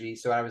focus and energy.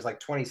 So I was like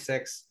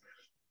 26.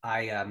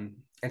 I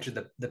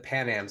entered the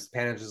Pan Ams.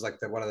 Pan Ams is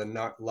like one of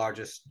the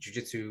largest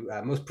jiu-jitsu,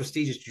 most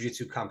prestigious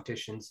jiu-jitsu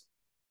competitions.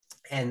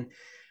 And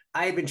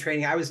I had been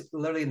training. I was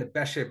literally in the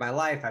best shape of my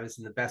life. I was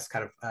in the best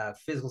kind of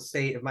physical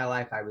state of my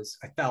life. I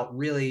felt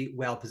really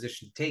well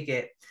positioned to take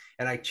it.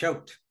 And I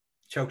choked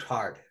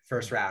hard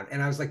first round.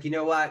 And I was like, you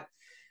know what?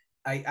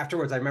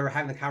 Afterwards, I remember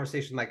having the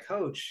conversation with my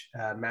coach,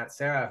 Matt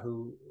Serra,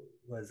 who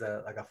was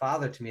like a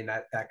father to me in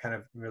that kind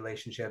of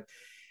relationship.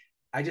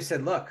 I just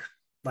said, look,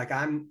 like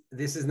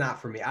this is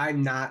not for me.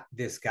 I'm not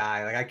this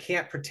guy. Like I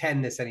can't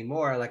pretend this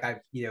anymore. Like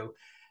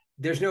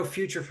there's no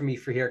future for me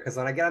for here. Cause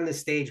when I get on this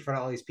stage in front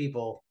of all these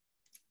people,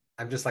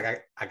 I'm just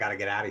like, I got to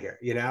get out of here,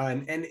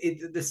 and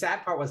the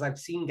sad part was I've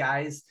seen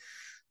guys,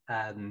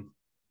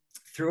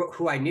 through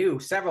who I knew,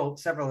 several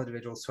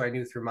individuals who I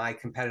knew through my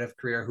competitive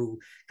career who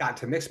got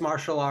to mixed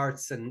martial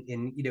arts and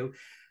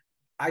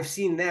I've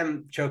seen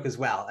them choke as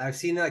well. I've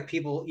seen like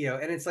people,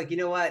 and it's like, you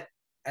know what,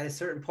 at a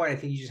certain point, I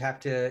think you just have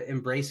to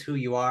embrace who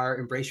you are,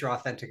 embrace your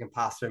authentic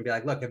imposter and be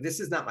like, look, if this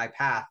is not my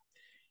path,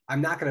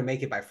 I'm not going to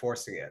make it by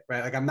forcing it,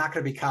 right? Like I'm not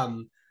going to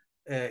become,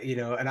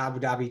 an Abu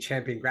Dhabi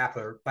champion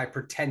grappler by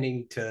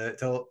pretending to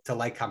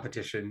like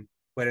competition,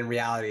 when in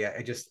reality,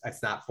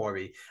 it's not for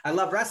me. I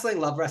love wrestling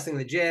in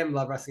the gym,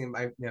 love wrestling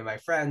with my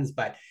friends,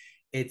 but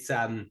it's,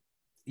 so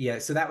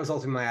that was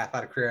ultimately my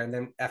athletic career. And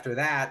then after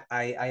that,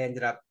 I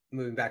ended up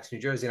moving back to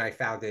New Jersey and I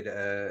founded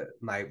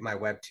my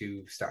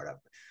Web2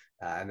 startup.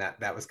 And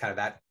that was kind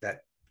of that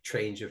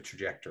change of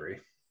trajectory.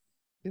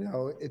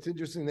 It's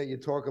interesting that you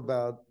talk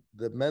about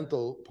the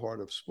mental part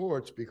of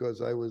sports,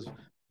 because I was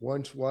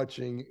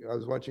watching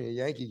a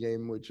Yankee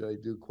game, which I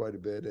do quite a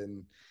bit,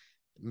 and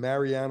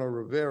Mariano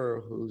Rivera,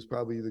 who's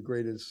probably the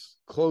greatest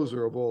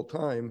closer of all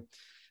time,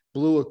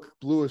 blew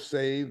a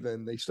save,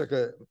 and they stuck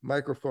a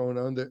microphone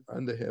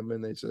under him,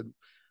 and they said,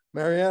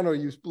 "Mariano,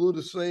 you blew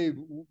the save.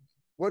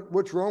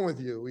 What's wrong with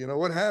you?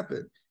 What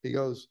happened?" He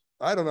goes,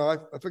 "I don't know.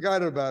 I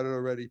forgot about it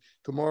already.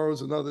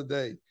 Tomorrow's another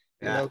day.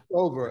 Yeah. It's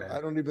over. Yeah. I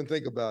don't even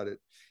think about it."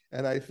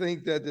 And I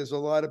think that there's a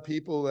lot of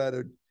people that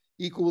are,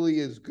 equally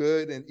as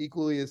good and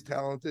equally as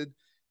talented,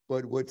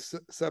 but what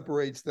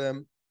separates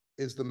them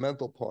is the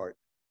mental part.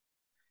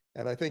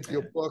 And I think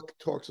your book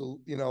talks, a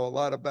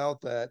lot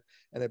about that,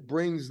 and it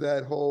brings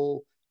that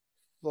whole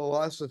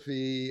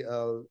philosophy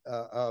of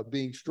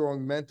being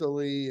strong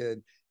mentally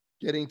and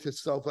getting to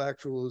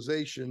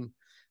self-actualization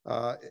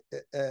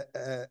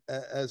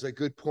as a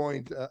good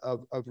point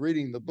of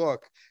reading the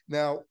book.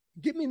 Now,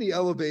 give me the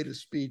elevator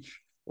speech,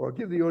 or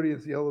give the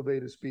audience the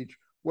elevator speech,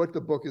 what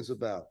the book is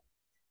about.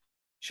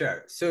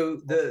 Sure. So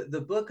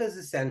the book is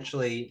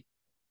essentially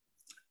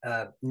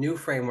new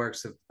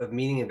frameworks of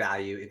meaning and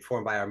value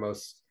informed by our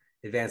most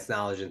advanced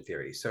knowledge and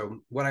theory. So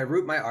what I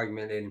root my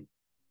argument in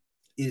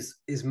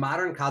is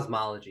modern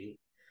cosmology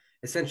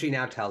essentially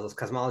now tells us,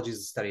 cosmology is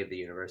the study of the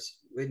universe.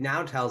 It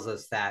now tells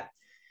us that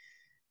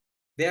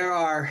there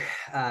are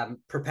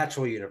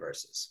perpetual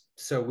universes.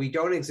 So we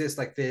don't exist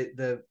like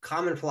the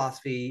common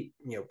philosophy,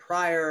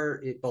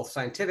 prior, both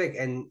scientific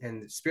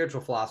and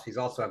spiritual philosophies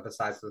also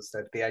emphasize this,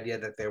 that the idea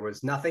that there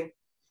was nothing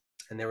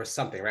and there was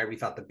something, right? We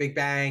thought the Big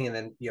Bang, and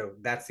then,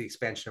 that's the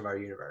expansion of our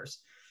universe.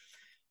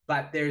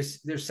 But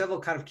there's several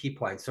kind of key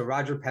points. So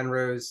Roger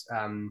Penrose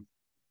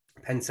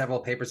penned several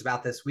papers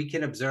about this. We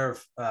can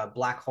observe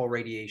black hole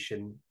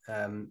radiation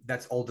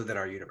that's older than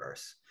our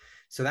universe.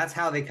 So that's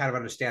how they kind of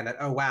understand that,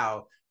 oh,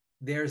 wow,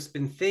 there's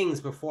been things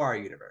before our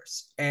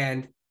universe.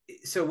 And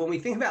so when we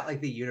think about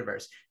like the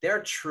universe, there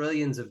are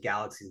trillions of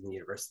galaxies in the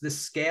universe. The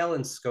scale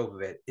and scope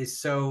of it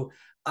is so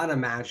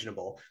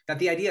unimaginable that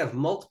the idea of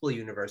multiple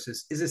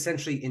universes is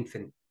essentially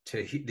infant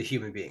to the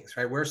human beings,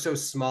 right? We're so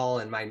small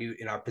and minute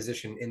in our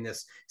position in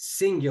this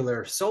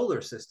singular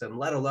solar system,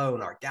 let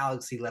alone our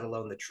galaxy, let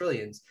alone the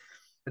trillions.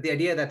 But the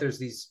idea that there's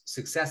these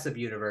successive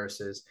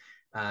universes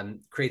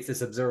creates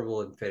this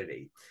observable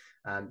infinity.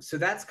 So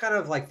that's kind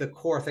of like the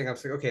core thing. I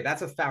was like, okay,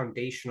 that's a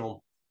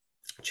foundational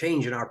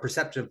change in our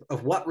perception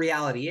of what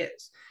reality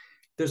is.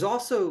 There's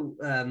also,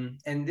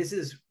 and this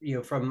is,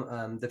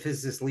 from the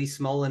physicist Lee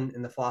Smolin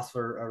and the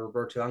philosopher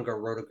Roberto Unger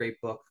wrote a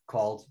great book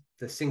called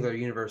The Singular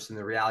Universe and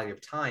the Reality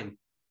of Time.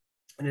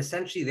 And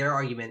essentially their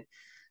argument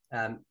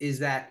is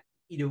that,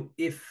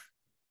 if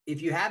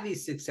you have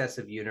these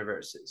successive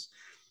universes,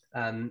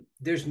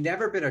 there's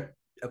never been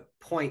a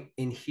point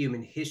in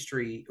human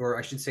history, or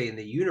I should say in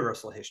the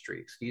universal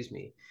history,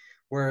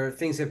 where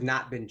things have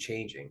not been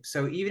changing.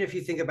 So even if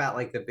you think about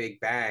like the Big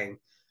Bang,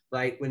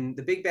 right? When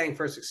the Big Bang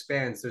first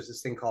expands, there's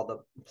this thing called the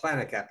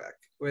Planck epoch,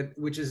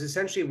 which is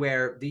essentially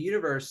where the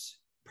universe,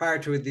 prior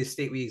to the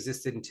state we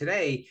existed in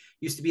today,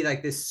 used to be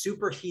like this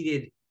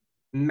superheated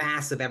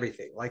mass of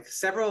everything. Like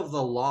several of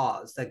the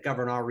laws that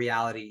govern our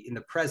reality in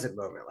the present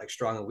moment, like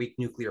strong and weak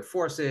nuclear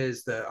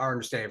forces, our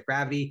understanding of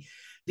gravity,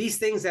 these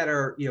things that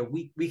are,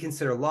 we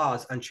consider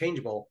laws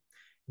unchangeable,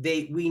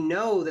 we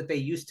know that they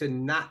used to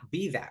not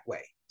be that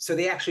way. So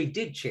they actually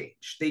did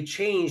change. They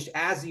changed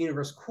as the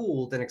universe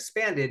cooled and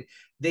expanded.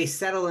 They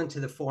settle into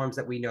the forms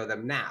that we know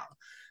them now.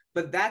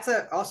 But that's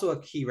also a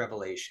key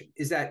revelation,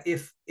 is that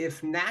if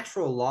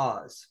natural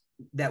laws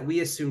that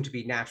we assume to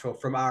be natural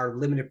from our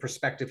limited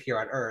perspective here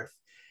on Earth,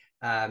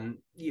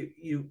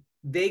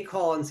 they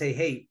call and say,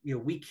 hey,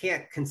 we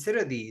can't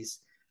consider these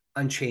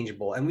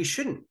unchangeable, and we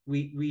shouldn't.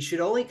 We should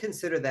only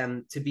consider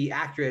them to be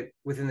accurate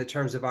within the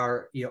terms of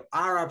our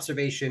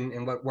observation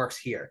and what works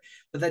here.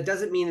 But that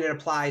doesn't mean it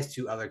applies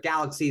to other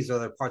galaxies or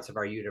other parts of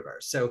our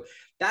universe. So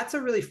that's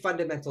a really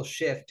fundamental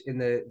shift in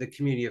the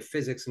community of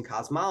physics and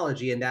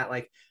cosmology, and that,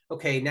 like,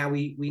 okay, now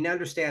we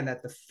understand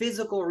that the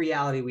physical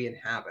reality we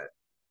inhabit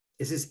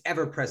is this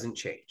ever-present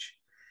change.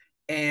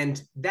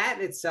 And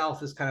that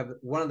itself is kind of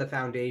one of the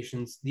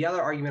foundations. The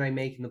other argument I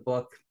make in the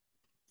book,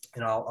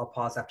 and I'll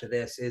pause after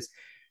this, is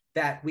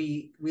that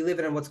we live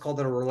in what's called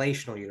a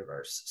relational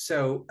universe.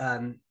 So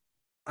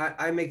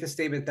I make the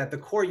statement that the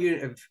core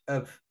unit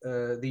of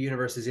the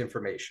universe is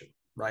information,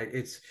 right?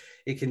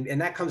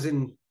 And that comes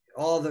in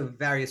all the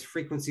various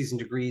frequencies and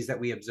degrees that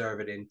we observe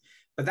it in,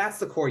 but that's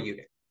the core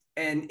unit.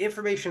 And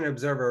information and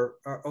observer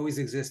always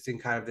exist in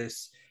kind of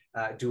this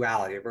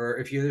duality, where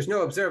if there's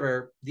no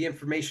observer, the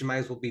information might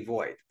as well be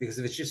void, because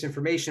if it's just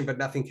information but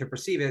nothing can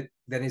perceive it,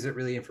 then is it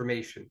really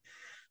information?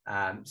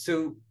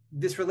 So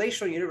this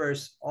relational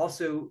universe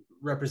also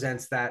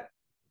represents that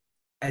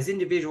as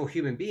individual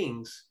human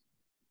beings,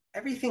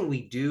 everything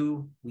we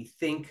do, we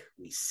think,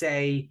 we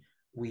say,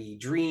 we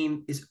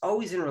dream is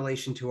always in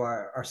relation to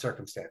our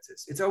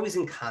circumstances. It's always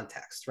in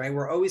context, right?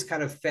 We're always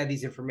kind of fed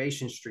these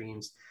information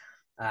streams.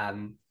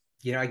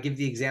 I give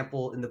the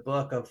example in the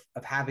book of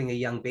having a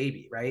young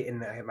baby, right?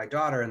 And I have my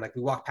daughter, and like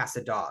we walk past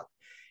a dog.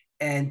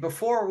 And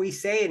before we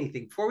say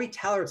anything, before we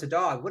tell her it's a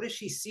dog, what does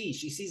she see?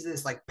 She sees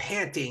this like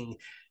panting,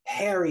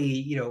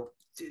 hairy,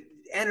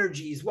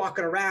 energies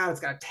walking around. It's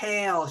got a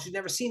tail. She's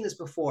never seen this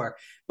before,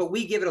 but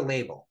we give it a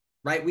label,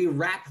 right? We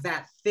wrap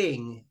that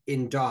thing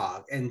in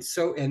dog. And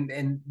so,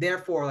 and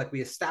therefore, like,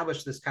 we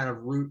establish this kind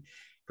of root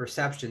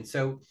perception.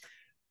 So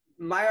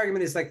my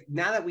argument is, like,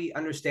 now that we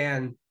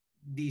understand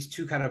these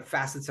two kind of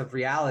facets of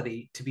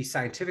reality to be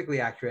scientifically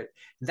accurate,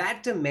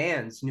 that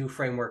demands new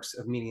frameworks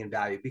of meaning and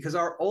value, because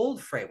our old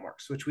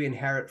frameworks, which we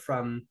inherit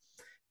from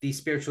these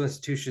spiritual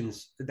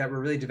institutions that were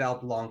really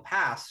developed long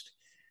past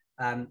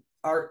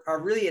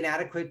are really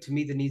inadequate to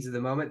meet the needs of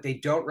the moment. They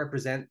don't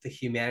represent the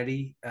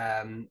humanity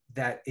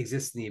that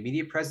exists in the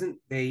immediate present.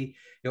 They,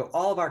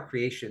 all of our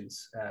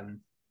creations,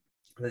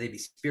 whether they be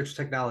spiritual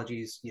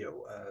technologies,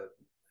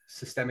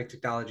 systemic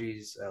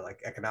technologies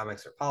like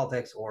economics or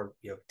politics, or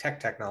tech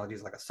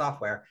technologies like a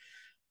software,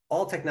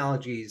 all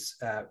technologies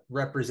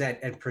represent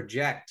and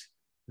project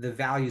the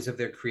values of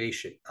their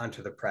creation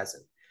onto the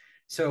present.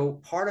 So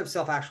part of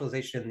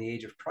self-actualization in the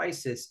age of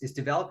crisis is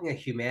developing a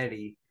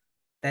humanity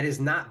that is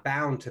not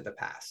bound to the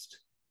past,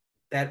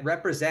 that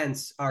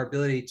represents our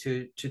ability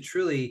to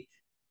truly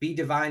be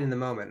divine in the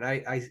moment.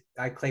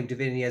 I claim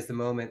divinity as the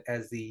moment,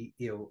 as the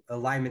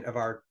alignment of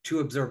our two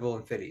observable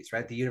infinities,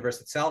 right? The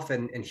universe itself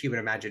and human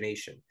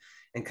imagination.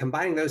 And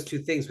combining those two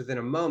things within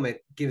a moment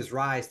gives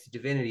rise to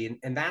divinity.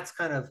 And that's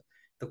kind of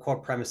the core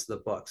premise of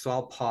the book. So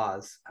I'll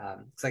pause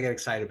because I get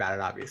excited about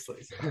it,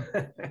 obviously.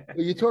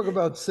 You talk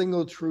about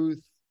single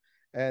truth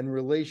and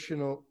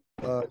relational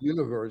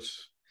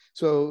universe.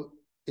 So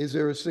is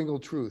there a single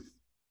truth?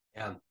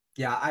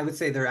 Yeah, I would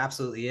say there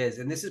absolutely is.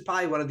 And this is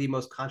probably one of the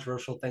most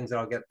controversial things that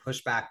I'll get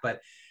pushback, but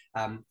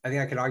I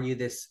think I could argue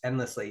this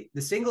endlessly.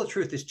 The single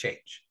truth is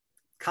change.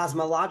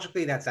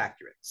 Cosmologically, that's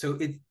accurate. So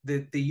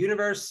the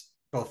universe,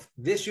 both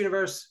this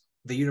universe,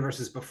 the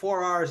universes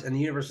before ours, and the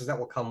universes that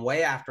will come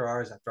way after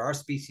ours, after our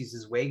species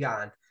is way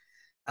gone,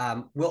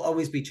 will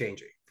always be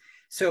changing.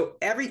 So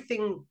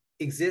everything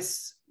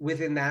exists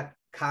within that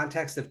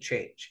context of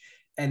change.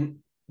 And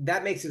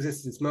that makes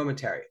existence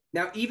momentary.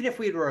 Now, even if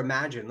we were to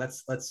imagine,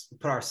 let's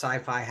put our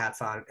sci-fi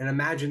hats on and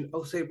imagine,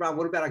 say, Rob,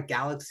 what about a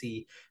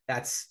galaxy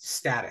that's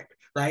static,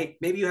 right?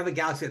 Maybe you have a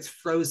galaxy that's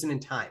frozen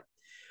in time.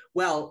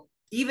 Well,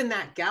 even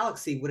that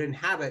galaxy would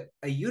inhabit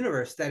a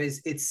universe that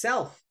is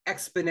itself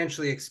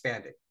exponentially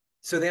expanding.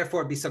 So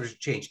therefore, it'd be subject to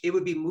change. It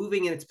would be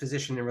moving in its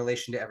position in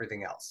relation to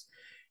everything else.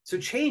 So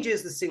change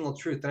is the single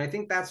truth. And I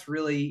think that's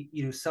really,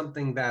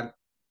 something that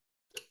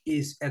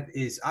is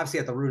obviously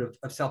at the root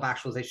of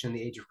self-actualization in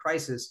the age of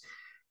crisis.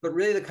 But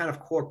really the kind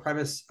of core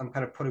premise I'm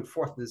kind of putting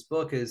forth in this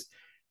book is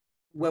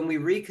when we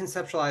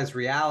reconceptualize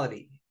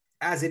reality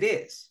as it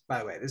is, by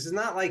the way, this is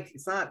not like,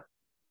 it's not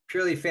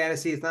purely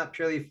fantasy. It's not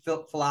purely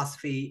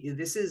philosophy.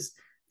 This is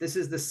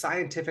the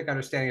scientific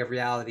understanding of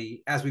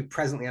reality as we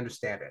presently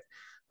understand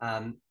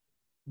it.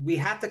 We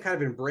have to kind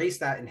of embrace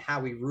that in how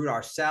we root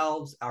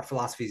ourselves, our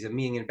philosophies of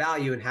meaning and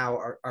value, and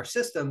how our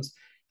systems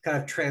kind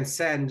of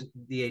transcend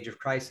the age of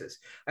crisis.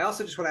 I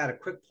also just want to add a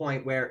quick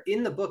point where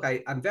in the book,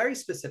 I'm very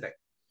specific.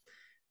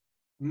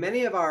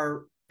 Many of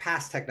our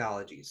past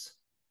technologies,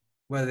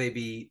 whether they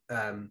be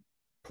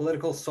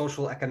political,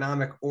 social,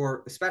 economic,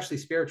 or especially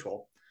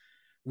spiritual,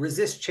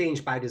 resist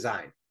change by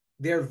design.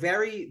 They're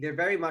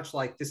very much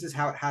like, this is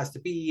how it has to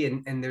be,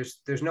 and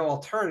there's no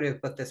alternative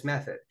but this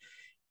method.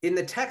 In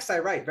the text I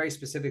write very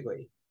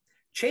specifically,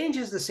 change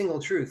is the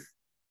single truth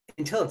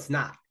until it's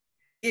not.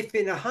 If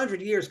in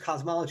 100 years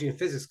cosmology and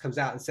physics comes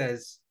out and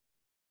says,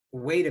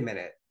 wait a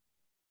minute,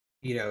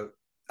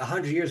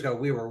 100 years ago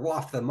we were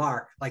off the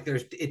mark, like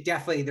there's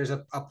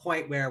a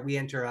point where we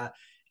enter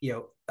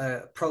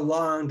a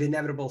prolonged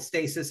inevitable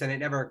stasis and it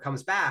never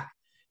comes back,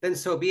 then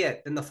so be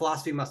it. Then the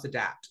philosophy must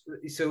adapt.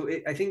 So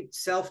I think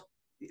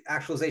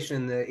self-actualization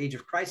in the age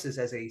of crisis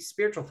as a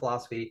spiritual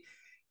philosophy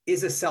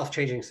is a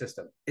self-changing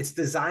system. It's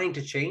designed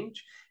to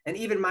change. And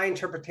even my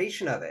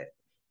interpretation of it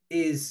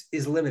is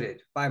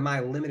limited by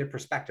my limited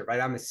perspective, right?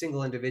 I'm a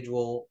single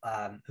individual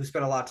who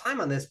spent a lot of time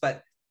on this,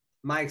 but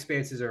my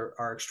experiences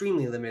are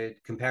extremely limited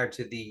compared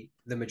to the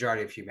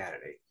majority of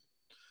humanity.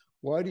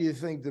 Why do you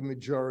think the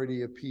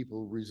majority of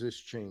people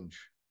resist change?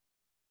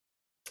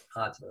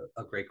 That's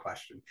a great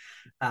question.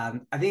 I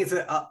think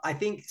I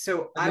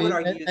mean, would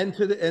argue, and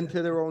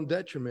to their own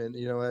detriment.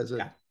 As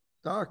a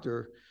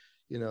doctor,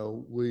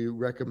 we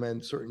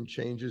recommend certain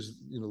changes.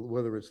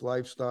 Whether it's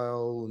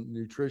lifestyle,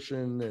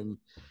 nutrition, and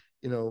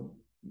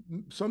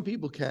some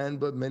people can,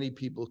 but many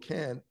people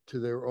can't, to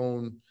their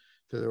own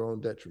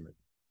detriment.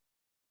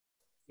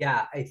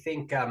 Yeah, I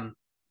think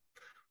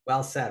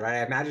well said,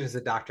 right? I imagine as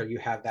a doctor, you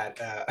have that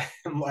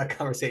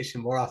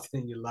conversation more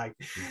often than you like.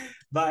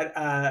 But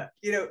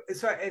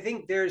so I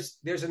think there's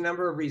a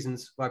number of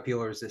reasons why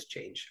people resist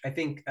change. I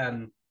think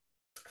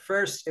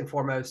first and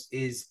foremost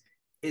is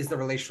the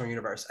relational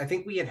universe. I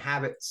think we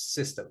inhabit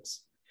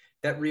systems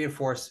that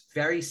reinforce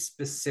very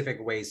specific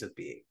ways of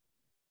being.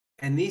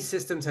 And these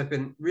systems have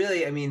been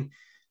really,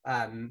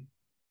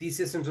 these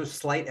systems are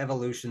slight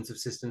evolutions of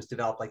systems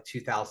developed like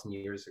 2,000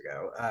 years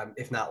ago,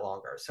 if not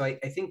longer. So I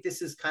think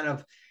this is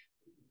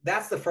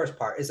that's the first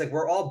part. It's like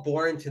we're all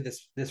born into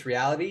this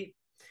reality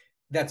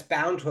that's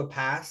bound to a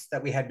past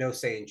that we had no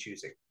say in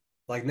choosing.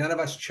 Like none of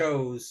us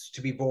chose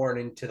to be born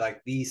into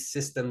like these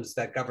systems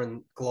that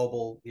govern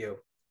global,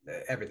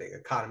 everything,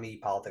 economy,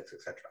 politics,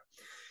 etc.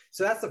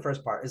 So that's the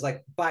first part, is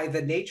like by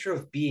the nature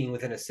of being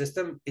within a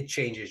system, it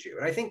changes you.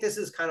 And I think this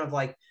is kind of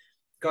like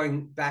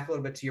going back a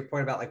little bit to your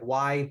point about like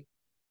why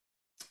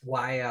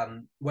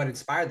what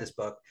inspired this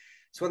book.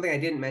 So one thing I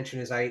didn't mention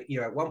is at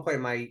one point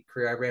in my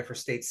career, I ran for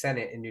state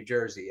senate in New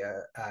Jersey.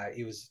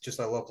 It was just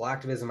a local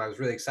activism. I was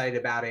really excited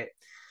about it.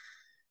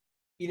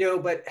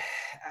 But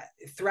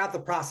throughout the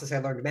process, I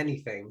learned many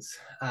things.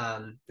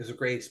 It was a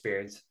great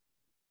experience.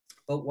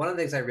 But one of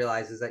the things I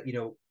realized is that,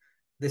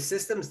 the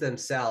systems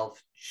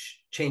themselves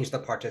change the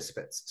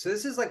participants. So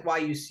this is like why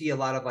you see a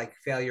lot of like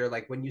failure,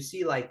 like when you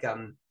see like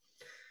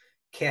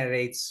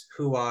candidates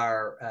who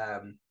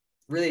are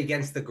really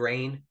against the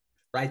grain,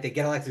 right? They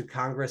get elected to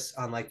Congress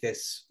on like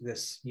this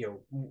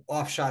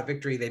offshot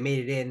victory. They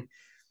made it in.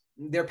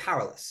 They're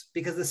powerless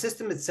because the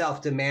system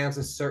itself demands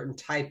a certain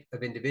type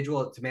of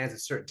individual. It demands a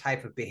certain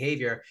type of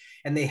behavior,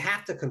 and they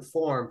have to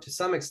conform to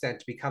some extent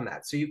to become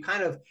that. So you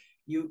kind of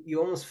you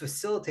almost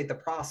facilitate the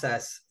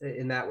process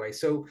in that way.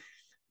 So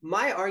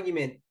my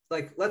argument,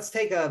 like, let's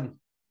take a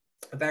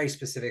very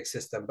specific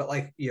system, but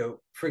like,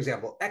 for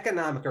example,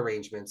 economic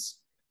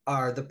arrangements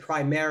are the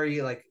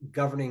primary like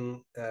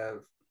governing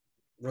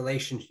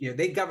relations.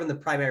 They govern the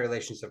primary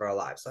relations of our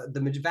lives.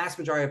 The vast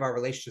majority of our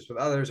relationships with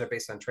others are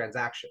based on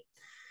transaction.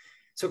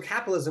 So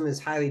capitalism is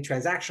highly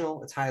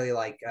transactional. It's highly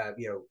like,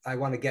 I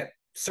want to get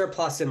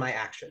surplus in my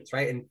actions,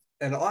 right?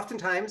 And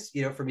oftentimes,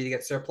 for me to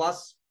get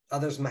surplus,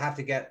 others have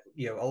to get,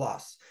 a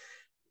loss.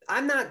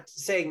 I'm not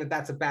saying that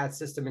that's a bad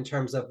system in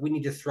terms of we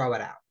need to throw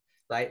it out,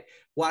 right?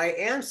 What I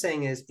am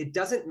saying is it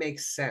doesn't make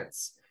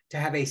sense to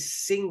have a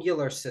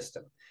singular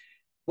system.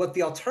 What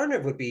the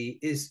alternative would be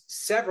is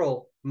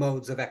several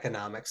modes of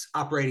economics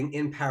operating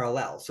in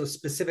parallel. So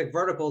specific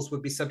verticals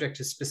would be subject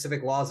to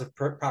specific laws of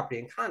property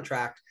and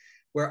contract,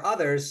 where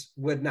others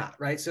would not,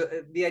 right? So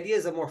the idea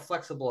is a more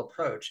flexible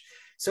approach.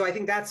 So I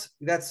think that's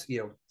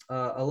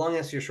a long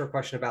answer to your short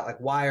question about like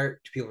why do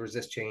people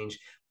resist change.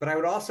 But I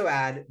would also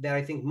add that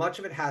I think much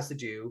of it has to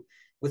do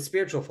with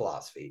spiritual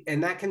philosophy,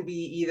 and that can be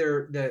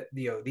either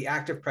the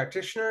active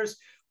practitioners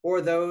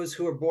or those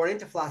who are born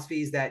into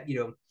philosophies that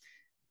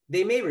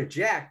they may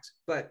reject,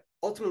 but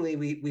ultimately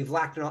we've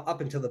lacked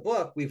up until the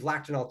book, we've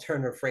lacked an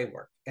alternative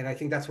framework. And I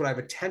think that's what I've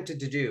attempted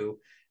to do,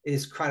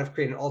 is kind of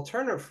create an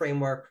alternative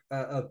framework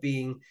of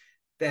being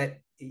that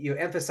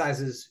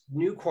emphasizes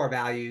new core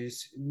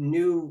values,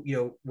 new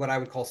what I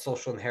would call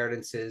social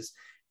inheritances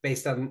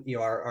based on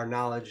our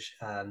knowledge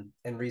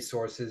and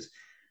resources.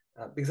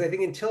 Because I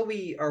think until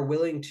we are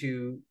willing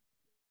to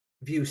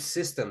view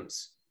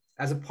systems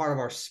as a part of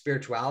our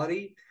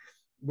spirituality,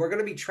 we're going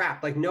to be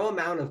trapped. Like no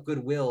amount of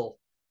goodwill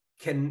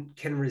can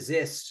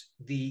resist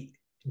the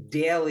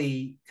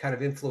daily kind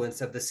of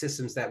influence of the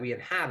systems that we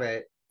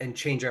inhabit and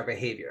change our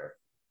behavior.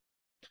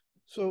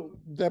 So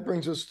that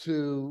brings us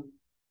to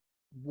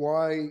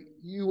why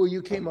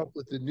you came up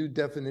with the new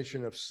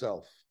definition of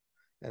self,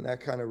 and that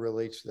kind of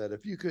relates to that.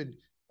 If you could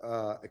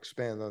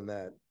expand on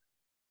that.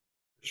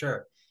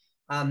 Sure.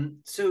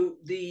 So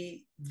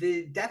the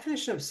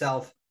definition of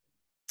self,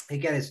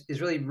 again,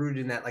 is really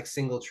rooted in that like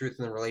single truth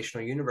in the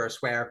relational universe,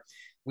 where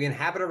we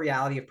inhabit a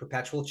reality of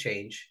perpetual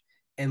change,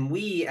 and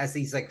we as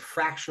these like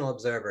fractional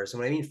observers,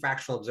 and when I mean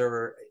fractional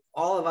observer,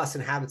 all of us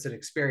inhabits an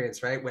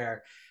experience, right,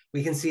 where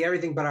we can see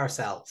everything but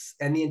ourselves,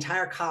 and the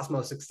entire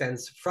cosmos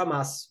extends from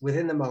us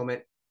within the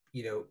moment,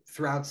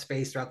 throughout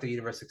space, throughout the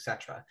universe,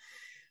 etc.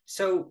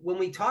 So when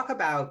we talk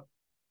about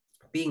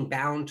being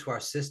bound to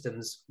our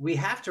systems, we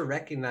have to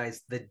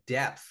recognize the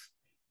depth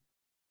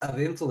of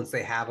influence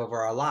they have over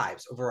our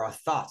lives, over our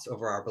thoughts,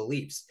 over our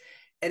beliefs.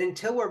 And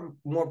until we're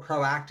more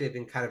proactive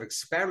in kind of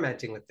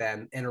experimenting with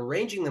them and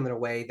arranging them in a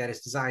way that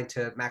is designed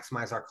to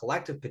maximize our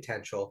collective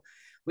potential,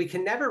 we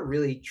can never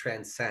really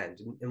transcend.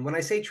 And when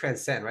I say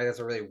transcend, right, that's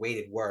a really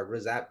weighted word. What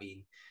does that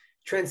mean?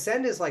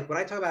 Transcend is like, when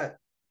I talk about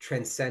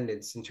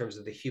transcendence in terms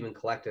of the human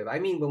collective, I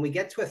mean, when we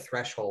get to a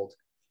threshold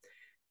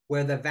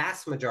where the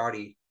vast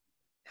majority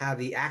have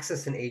the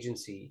access and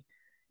agency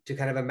to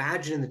kind of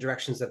imagine in the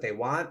directions that they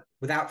want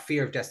without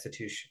fear of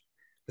destitution,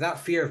 without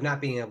fear of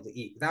not being able to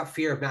eat, without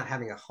fear of not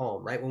having a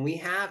home, right? When we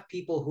have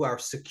people who are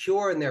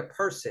secure in their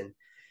person,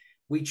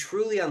 we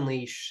truly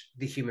unleash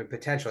the human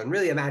potential and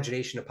really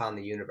imagination upon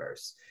the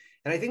universe.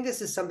 And I think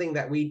this is something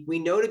that we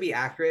know to be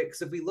accurate,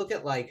 because if we look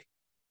at like,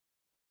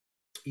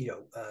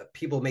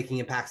 people making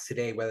impacts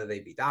today, whether they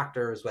be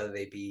doctors, whether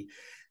they be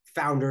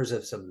founders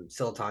of some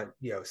silicon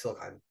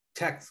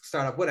tech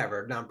startup,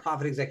 whatever,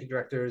 nonprofit executive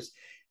directors,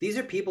 these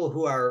are people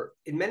who are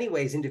in many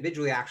ways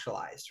individually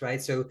actualized,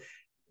 right? So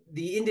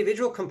the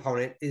individual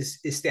component is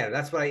standard.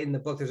 That's why in the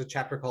book, there's a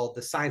chapter called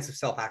The Science of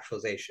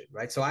Self-Actualization,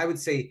 right? So I would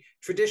say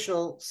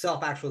traditional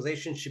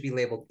self-actualization should be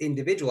labeled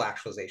individual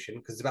actualization,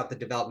 because it's about the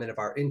development of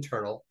our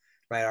internal,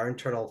 right? Our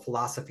internal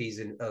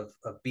philosophies of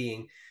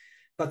being.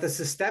 But the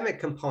systemic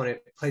component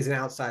plays an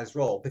outsized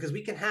role, because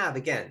we can have,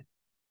 again,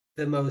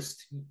 the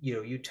most,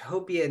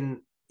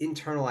 utopian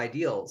internal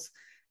ideals,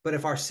 but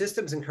if our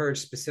systems encourage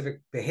specific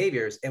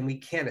behaviors and we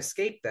can't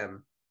escape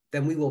them,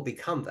 then we will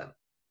become them.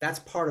 That's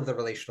part of the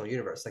relational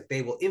universe. Like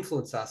they will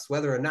influence us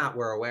whether or not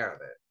we're aware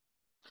of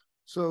it.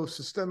 So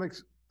systemic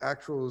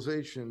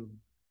actualization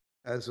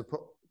as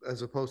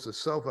opposed to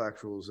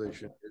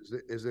self-actualization,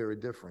 is there a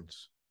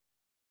difference?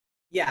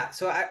 Yeah,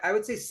 so I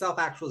would say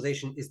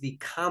self-actualization is the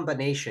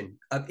combination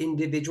of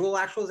individual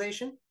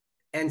actualization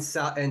and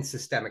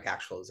systemic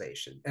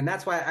actualization. And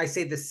that's why I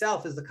say the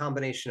self is the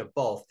combination of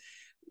both.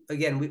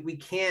 Again, we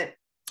can't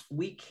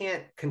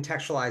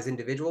contextualize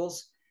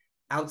individuals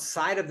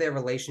outside of their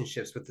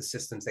relationships with the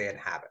systems they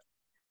inhabit.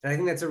 And I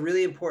think that's a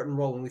really important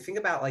role when we think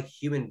about like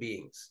human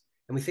beings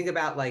and we think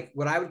about like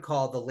what I would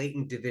call the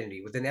latent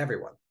divinity within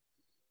everyone,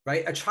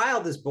 right? A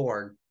child is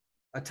born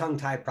a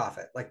tongue-tied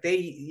prophet. Like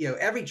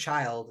every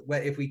child,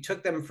 if we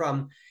took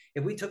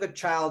a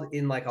child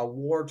in like a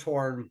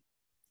war-torn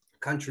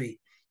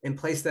country and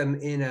place them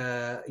in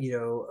a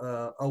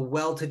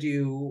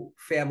well-to-do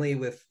family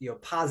with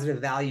positive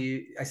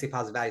value. I say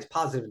positive values,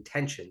 positive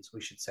intentions,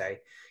 we should say,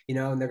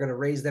 and they're going to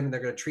raise them and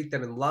they're going to treat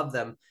them and love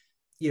them.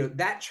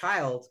 That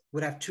child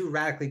would have two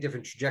radically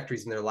different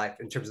trajectories in their life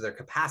in terms of their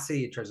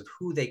capacity, in terms of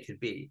who they could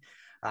be.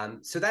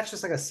 So that's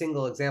just like a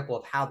single example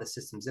of how the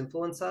systems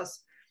influence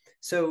us.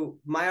 So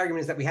my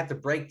argument is that we have to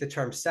break the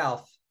term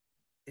self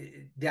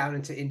down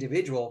into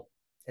individual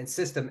and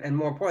system. And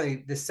more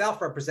importantly, the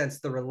self represents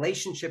the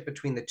relationship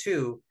between the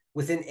two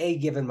within a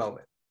given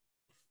moment.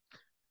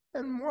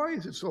 And why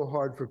is it so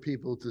hard for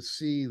people to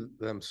see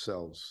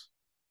themselves?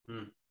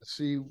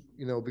 See,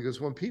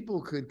 because when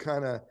people could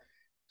kind of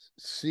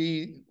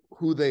see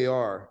who they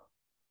are,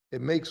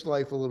 it makes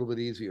life a little bit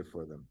easier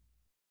for them.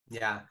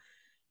 Yeah,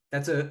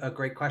 that's a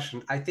great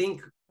question. I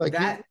think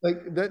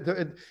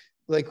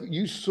like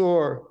you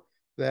saw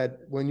that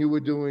when you were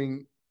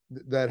doing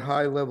that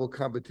high level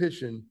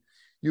competition,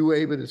 you were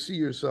able to see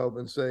yourself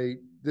and say,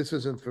 this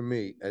isn't for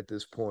me at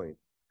this point.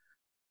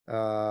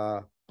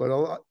 But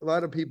a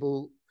lot of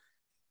people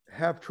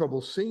have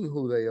trouble seeing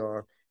who they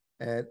are,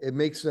 and it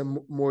makes them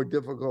more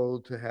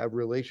difficult to have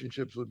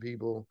relationships with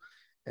people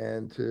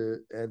and to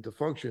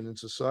function in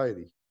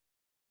society.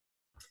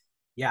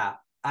 Yeah,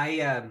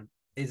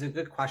 is a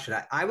good question.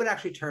 I would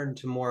actually turn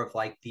to more of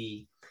like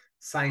the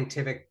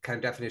scientific kind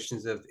of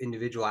definitions of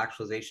individual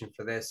actualization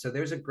for this. So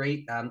there's a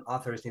great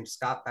author, his name's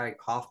Scott Barry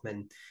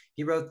Kaufman.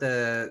 He wrote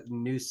the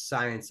New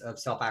Science of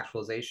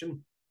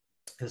Self-Actualization.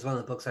 It's one of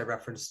the books I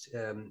referenced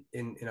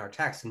in our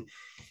text, and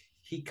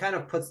he kind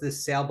of puts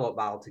this sailboat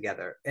model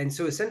together. And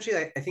so essentially,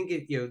 I think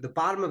the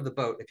bottom of the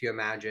boat, if you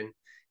imagine,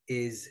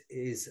 is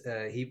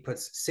he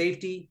puts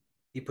safety,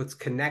 he puts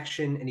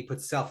connection, and he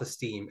puts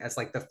self-esteem as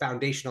like the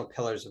foundational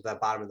pillars of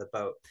that bottom of the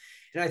boat.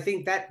 And I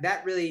think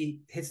that really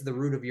hits the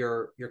root of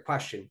your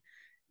question.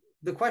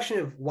 The question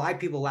of why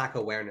people lack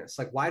awareness,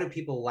 like why do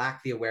people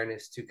lack the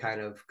awareness to kind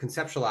of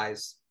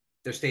conceptualize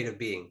their state of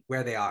being,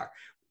 where they are?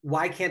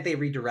 Why can't they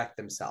redirect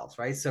themselves,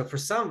 right? So for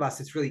some of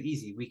us, it's really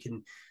easy. We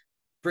can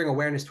bring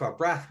awareness to our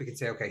breath. We can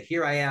say, okay,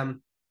 here I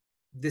am.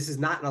 This is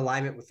not in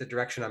alignment with the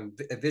direction I'm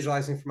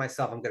visualizing for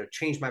myself. I'm going to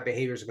change my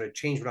behaviors. I'm going to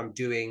change what I'm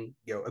doing,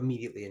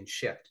 immediately and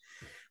shift.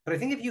 But I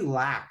think if you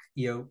lack,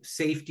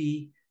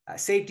 safety,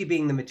 safety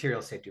being the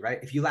material safety, right?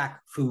 If you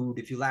lack food,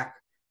 if you lack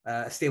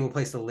a stable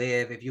place to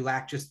live, if you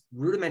lack just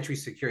rudimentary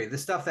security, the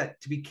stuff that,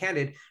 to be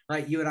candid,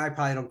 right, you and I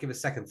probably don't give a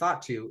second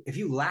thought to, if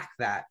you lack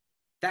that,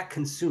 that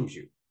consumes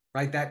you,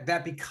 right?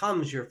 That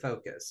becomes your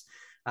focus.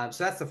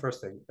 So that's the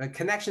first thing.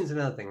 Connection is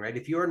another thing, right?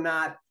 If you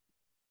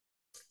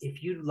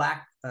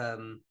lack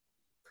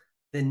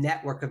the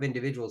network of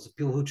individuals, of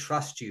people who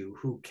trust you,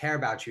 who care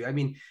about you. I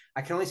mean,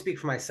 I can only speak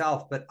for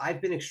myself, but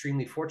I've been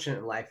extremely fortunate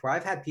in life where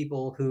I've had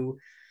people who,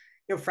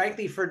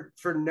 frankly, for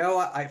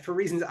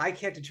reasons I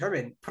can't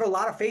determine, put a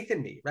lot of faith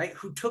in me, right?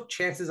 Who took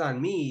chances on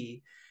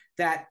me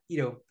that,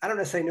 I don't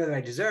necessarily know that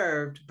I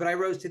deserved, but I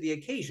rose to the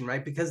occasion,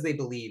 right? Because they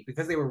believed,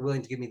 because they were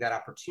willing to give me that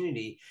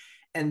opportunity.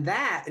 And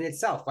that in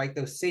itself, like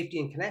those safety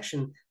and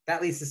connection,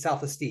 that leads to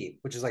self-esteem,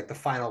 which is like the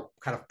final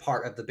kind of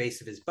part of the base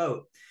of his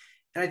boat.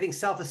 And I think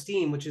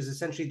self-esteem, which is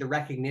essentially the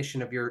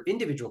recognition of your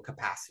individual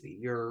capacity,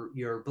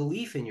 your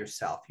belief in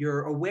yourself,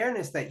 your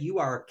awareness that you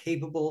are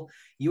capable,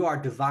 you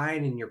are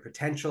divine in your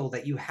potential,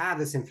 that you have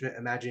this infinite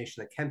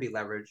imagination that can be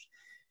leveraged.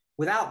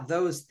 Without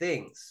those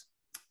things,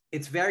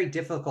 it's very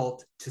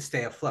difficult to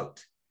stay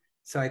afloat.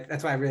 So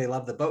that's why I really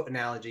love the boat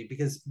analogy,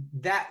 because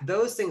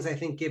those things I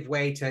think give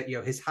way to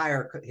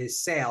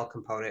his sail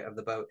component of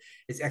the boat,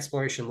 its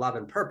exploration, love,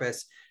 and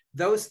purpose.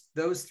 Those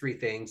three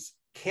things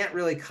can't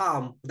really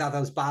come without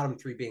those bottom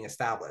three being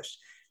established.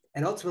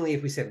 And ultimately,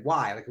 if we said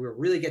why, like we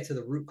really get to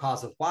the root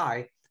cause of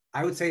why,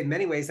 I would say in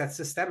many ways that's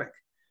systemic.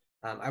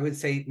 I would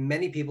say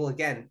many people,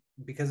 again,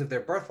 because of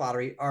their birth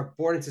lottery, are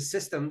born into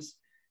systems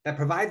that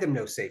provide them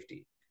no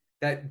safety,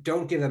 that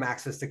don't give them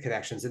access to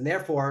connections, and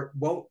therefore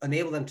won't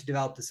enable them to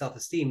develop the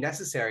self-esteem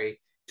necessary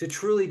to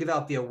truly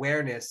develop the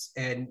awareness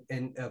and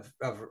of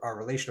our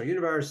relational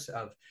universe,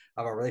 of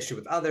our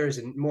relationship with others,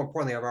 and more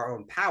importantly, of our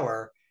own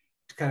power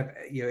to kind of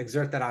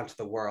exert that onto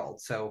the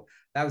world. So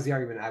that was the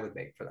argument I would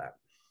make for that.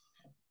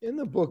 In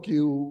the book,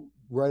 you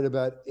write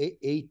about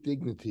eight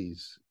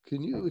dignities.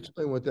 Can you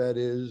explain what that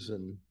is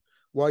and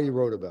why you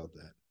wrote about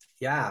that?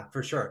 Yeah,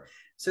 for sure.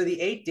 So the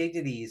 8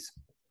 dignities,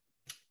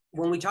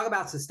 when we talk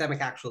about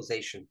systemic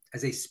actualization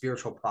as a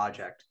spiritual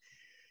project,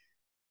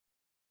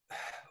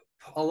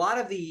 a lot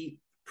of the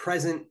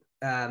present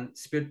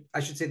I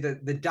should say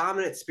the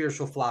dominant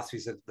spiritual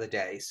philosophies of the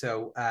day.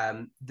 So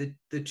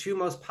the two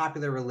most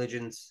popular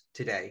religions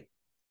today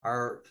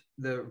are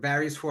the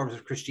various forms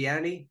of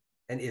Christianity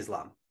and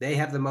Islam. They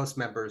have the most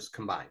members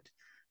combined.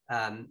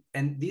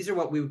 And these are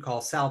what we would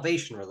call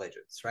salvation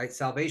religions, right?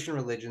 Salvation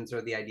religions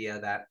are the idea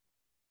that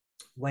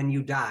when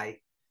you die,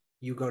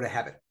 you go to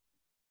heaven.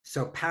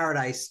 So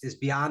paradise is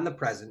beyond the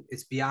present.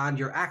 It's beyond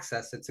your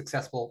access. It's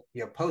accessible,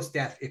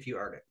 post-death if you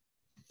earn it.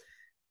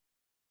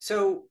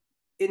 So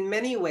in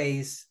many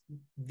ways,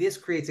 this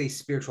creates a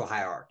spiritual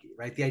hierarchy,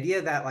 right? The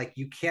idea that like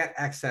you can't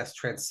access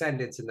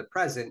transcendence in the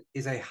present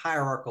is a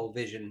hierarchical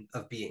vision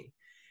of being.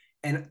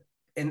 And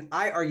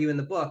I argue in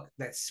the book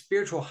that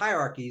spiritual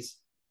hierarchies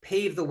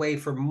pave the way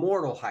for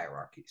mortal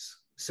hierarchies.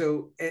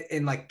 So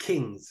in like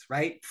kings,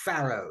 right?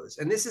 Pharaohs.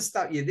 And this is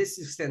stuff, this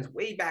extends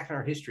way back in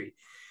our history.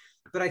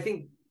 But I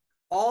think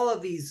all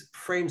of these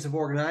frames of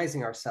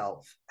organizing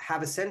ourselves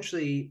have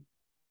essentially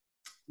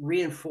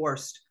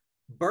reinforced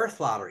birth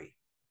lottery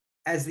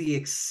as the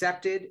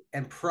accepted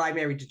and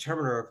primary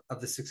determiner of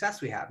the success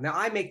we have. Now,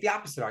 I make the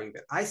opposite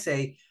argument. I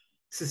say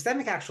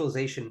systemic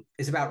actualization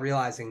is about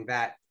realizing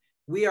that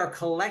we are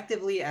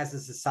collectively as a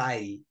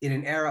society in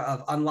an era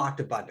of unlocked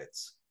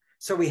abundance.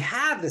 So we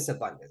have this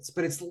abundance,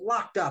 but it's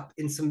locked up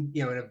in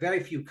in a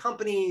very few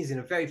companies, in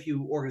a very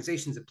few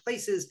organizations and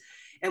places,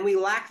 and we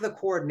lack the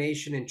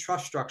coordination and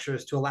trust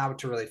structures to allow it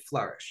to really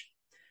flourish.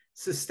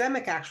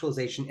 Systemic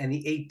actualization and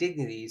the 8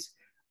 dignities,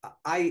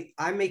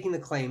 I'm making the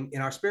claim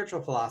in our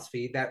spiritual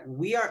philosophy that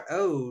we are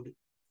owed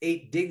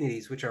 8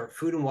 dignities, which are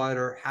food and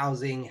water,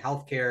 housing,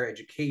 healthcare,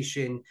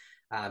 education,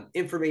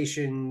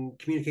 information,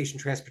 communication,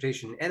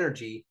 transportation,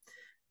 energy.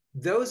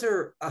 Those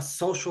are a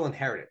social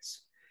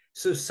inheritance.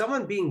 So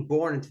someone being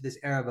born into this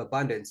era of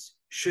abundance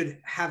should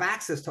have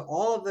access to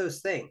all of those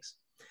things,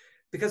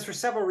 because for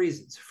several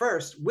reasons.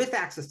 First, with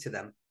access to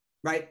them,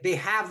 right, they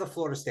have the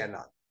floor to stand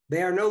on.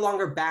 They are no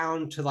longer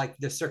bound to like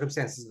the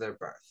circumstances of their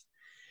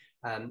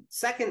birth.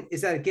 Second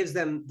is that it gives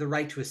them the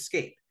right to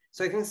escape.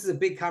 So I think this is a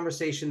big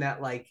conversation that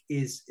like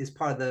is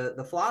part of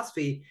the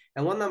philosophy,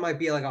 and one that might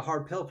be like a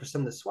hard pill for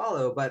some to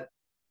swallow. But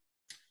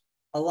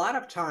a lot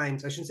of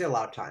times, I shouldn't say a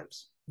lot of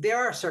times, there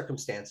are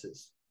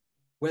circumstances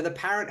where the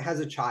parent has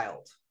a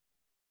child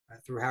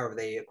through however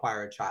they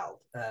acquire a child.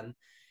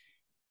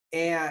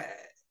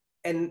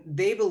 And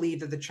they believe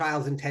that the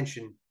child's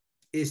intention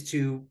is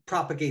to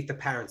propagate the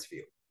parent's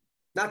view,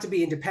 not to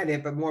be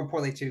independent, but more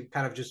importantly, to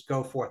kind of just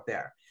go forth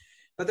there.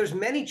 But there's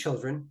many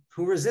children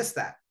who resist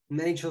that,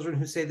 many children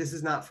who say, this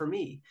is not for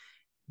me,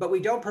 but we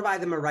don't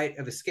provide them a right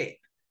of escape.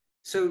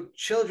 So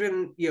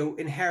children,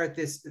 inherit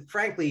this,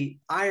 frankly,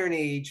 Iron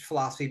Age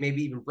philosophy,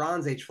 maybe even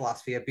Bronze Age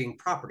philosophy of being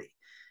property.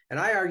 And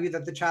I argue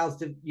that the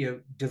child's,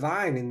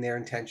 divine in their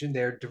intention.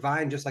 They're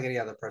divine just like any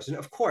other person.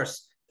 Of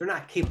course, they're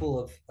not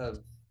capable of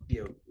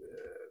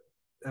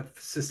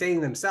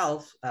sustaining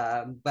themselves,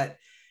 but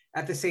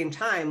at the same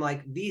time,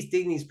 like these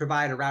dignities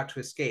provide a route to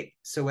escape.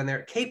 So when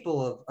they're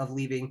capable of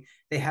leaving,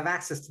 they have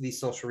access to these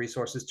social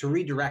resources to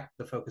redirect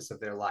the focus of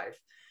their life.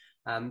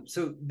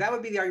 So that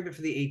would be the argument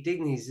for the 8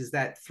 dignities, is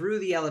that through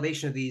the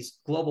elevation of these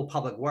global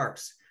public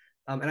works,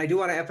 and I do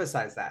want to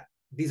emphasize that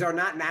these are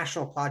not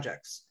national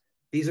projects.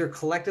 These are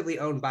collectively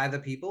owned by the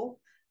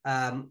people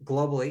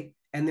globally,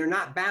 and they're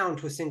not bound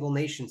to a single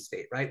nation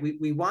state, right?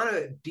 We want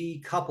to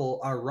decouple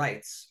our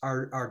rights,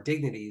 our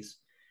dignities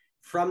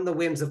from the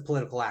whims of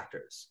political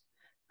actors.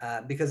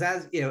 Because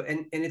as,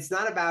 and it's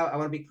not about, I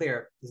want to be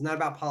clear, it's not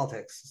about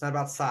politics. It's not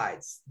about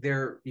sides.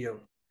 They're,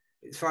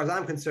 as far as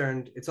I'm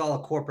concerned, it's all a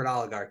corporate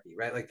oligarchy,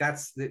 right? Like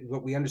that's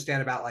what we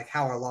understand about like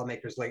how our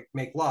lawmakers like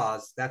make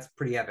laws. That's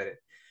pretty evident.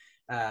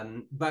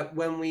 But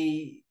when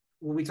we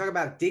talk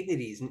about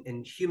dignities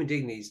and human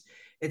dignities,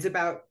 it's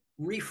about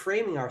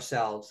reframing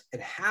ourselves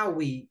and how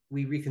we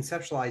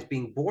reconceptualize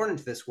being born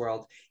into this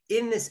world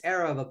in this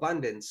era of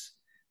abundance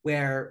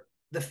where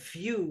the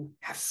few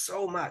have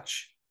so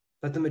much,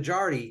 but the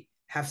majority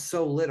have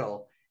so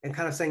little, and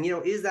kind of saying,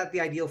 is that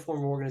the ideal form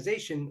of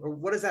organization, or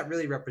what does that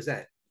really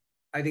represent?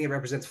 I think it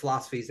represents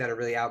philosophies that are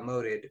really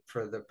outmoded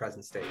for the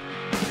present state.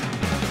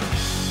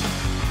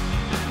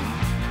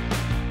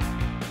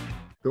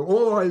 The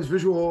All Eyes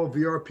Visual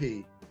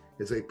VRP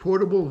is a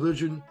portable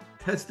vision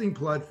testing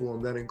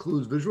platform that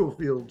includes visual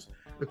fields,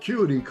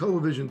 acuity, color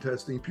vision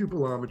testing,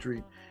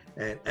 pupillometry,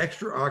 and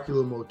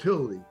extraocular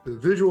motility. The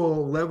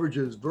visual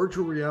leverages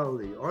virtual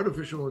reality,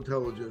 artificial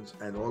intelligence,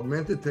 and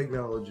augmented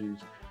technologies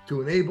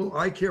to enable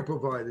eye care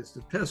providers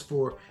to test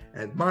for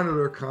and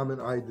monitor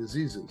common eye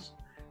diseases.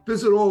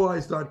 Visit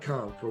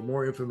alleyes.com for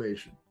more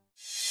information.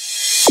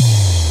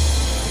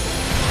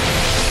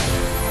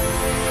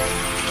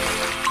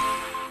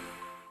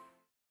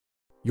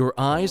 Your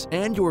eyes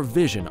and your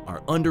vision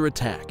are under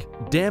attack,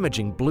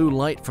 damaging blue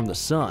light from the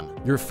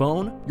sun. Your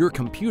phone, your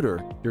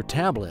computer, your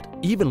tablet,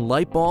 even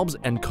light bulbs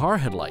and car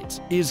headlights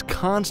is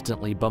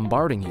constantly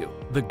bombarding you.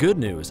 The good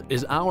news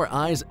is our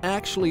eyes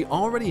actually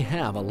already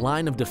have a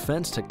line of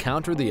defense to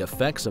counter the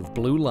effects of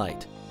blue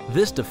light.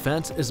 This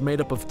defense is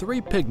made up of 3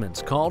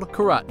 pigments called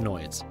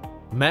carotenoids.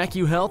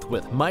 MacuHealth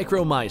with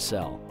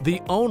MicroMicelle,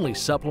 the only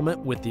supplement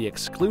with the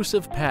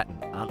exclusive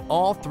patent on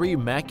all 3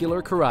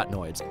 macular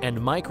carotenoids and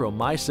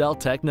MicroMicelle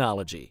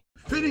technology.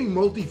 Fitting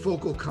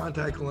multifocal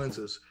contact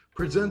lenses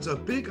presents a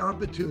big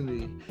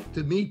opportunity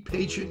to meet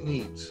patient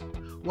needs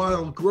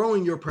while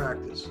growing your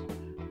practice.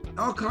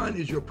 Alcon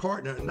is your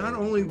partner not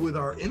only with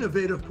our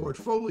innovative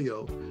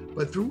portfolio,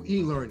 but through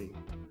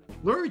e-learning.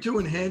 Learn to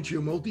enhance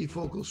your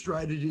multifocal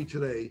strategy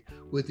today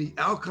with the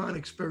Alcon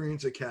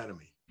Experience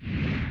Academy.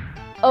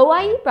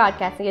 OIE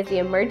Broadcasting is the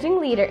emerging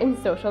leader in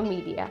social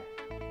media.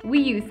 We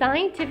use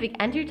scientific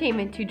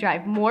entertainment to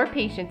drive more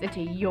patients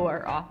into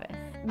your office.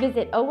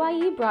 Visit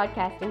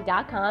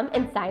oiebroadcasting.com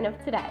and sign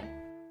up today.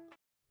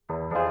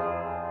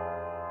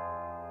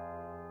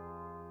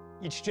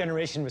 Each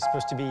generation was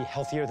supposed to be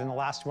healthier than the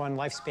last one.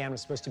 Lifespan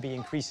was supposed to be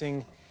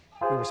increasing.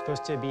 We were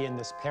supposed to be in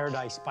this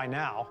paradise by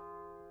now.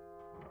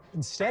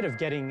 Instead of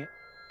getting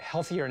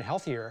healthier and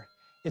healthier,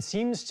 it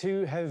seems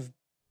to have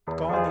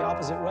gone the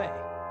opposite way.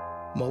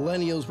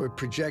 Millennials were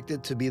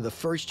projected to be the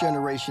first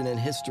generation in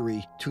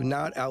history to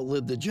not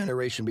outlive the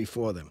generation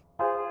before them.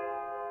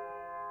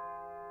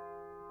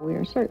 We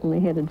are certainly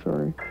headed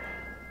for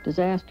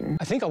disaster.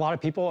 I think a lot of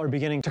people are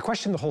beginning to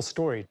question the whole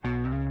story.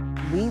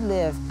 We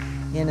live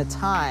in a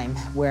time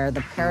where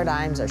the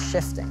paradigms are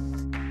shifting.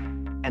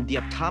 And the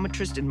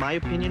optometrist, in my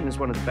opinion, is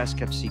one of the best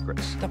kept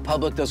secrets. The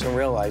public doesn't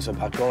realize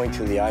about going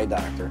to the eye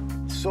doctor.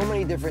 So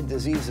many different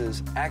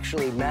diseases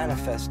actually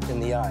manifest in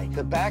the eye.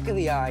 The back of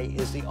the eye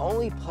is the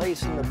only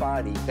place in the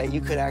body that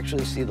you could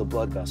actually see the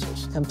blood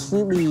vessels.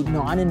 Completely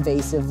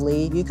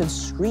non-invasively, you could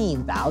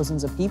screen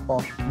thousands of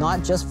people,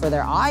 not just for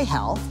their eye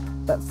health,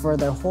 but for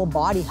their whole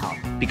body health.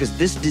 Because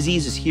this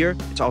disease is here,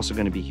 it's also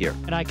going to be here.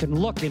 And I can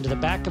look into the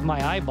back of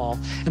my eyeball,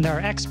 and there are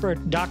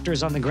expert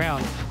doctors on the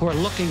ground who are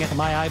looking at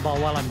my eyeball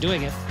while I'm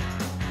doing it.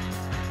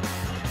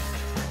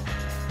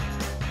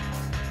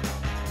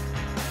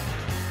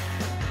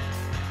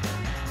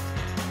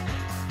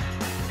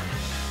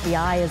 The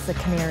eye is the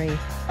canary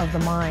of the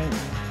mind.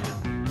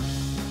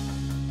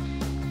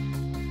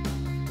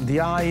 The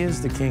eye is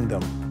the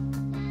kingdom.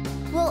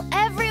 Will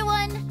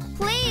everyone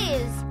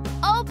please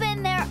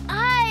open their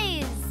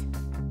eyes?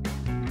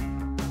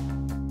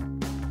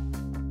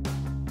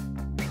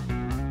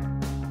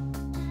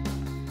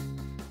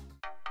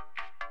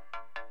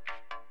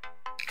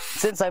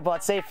 Since I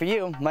bought Safe for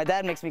You, my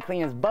dad makes me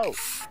clean his boat.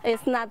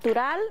 Es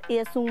natural y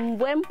es un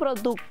buen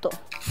producto.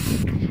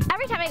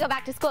 Every time I go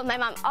back to school, my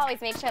mom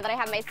always makes sure that I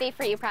have my Safe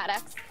for You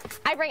products.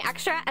 I bring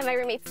extra, and my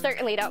roommates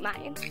certainly don't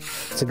mind.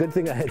 It's a good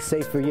thing I had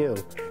Safe for You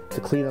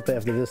to clean up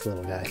after this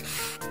little guy.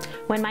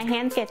 When my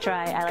hands get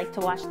dry, I like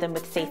to wash them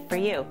with Safe for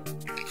You.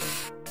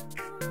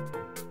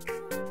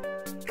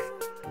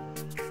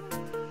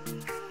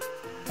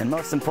 And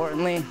most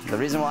importantly, the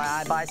reason why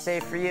I buy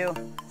Safe for You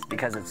is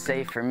because it's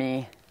safe for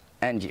me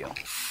and you.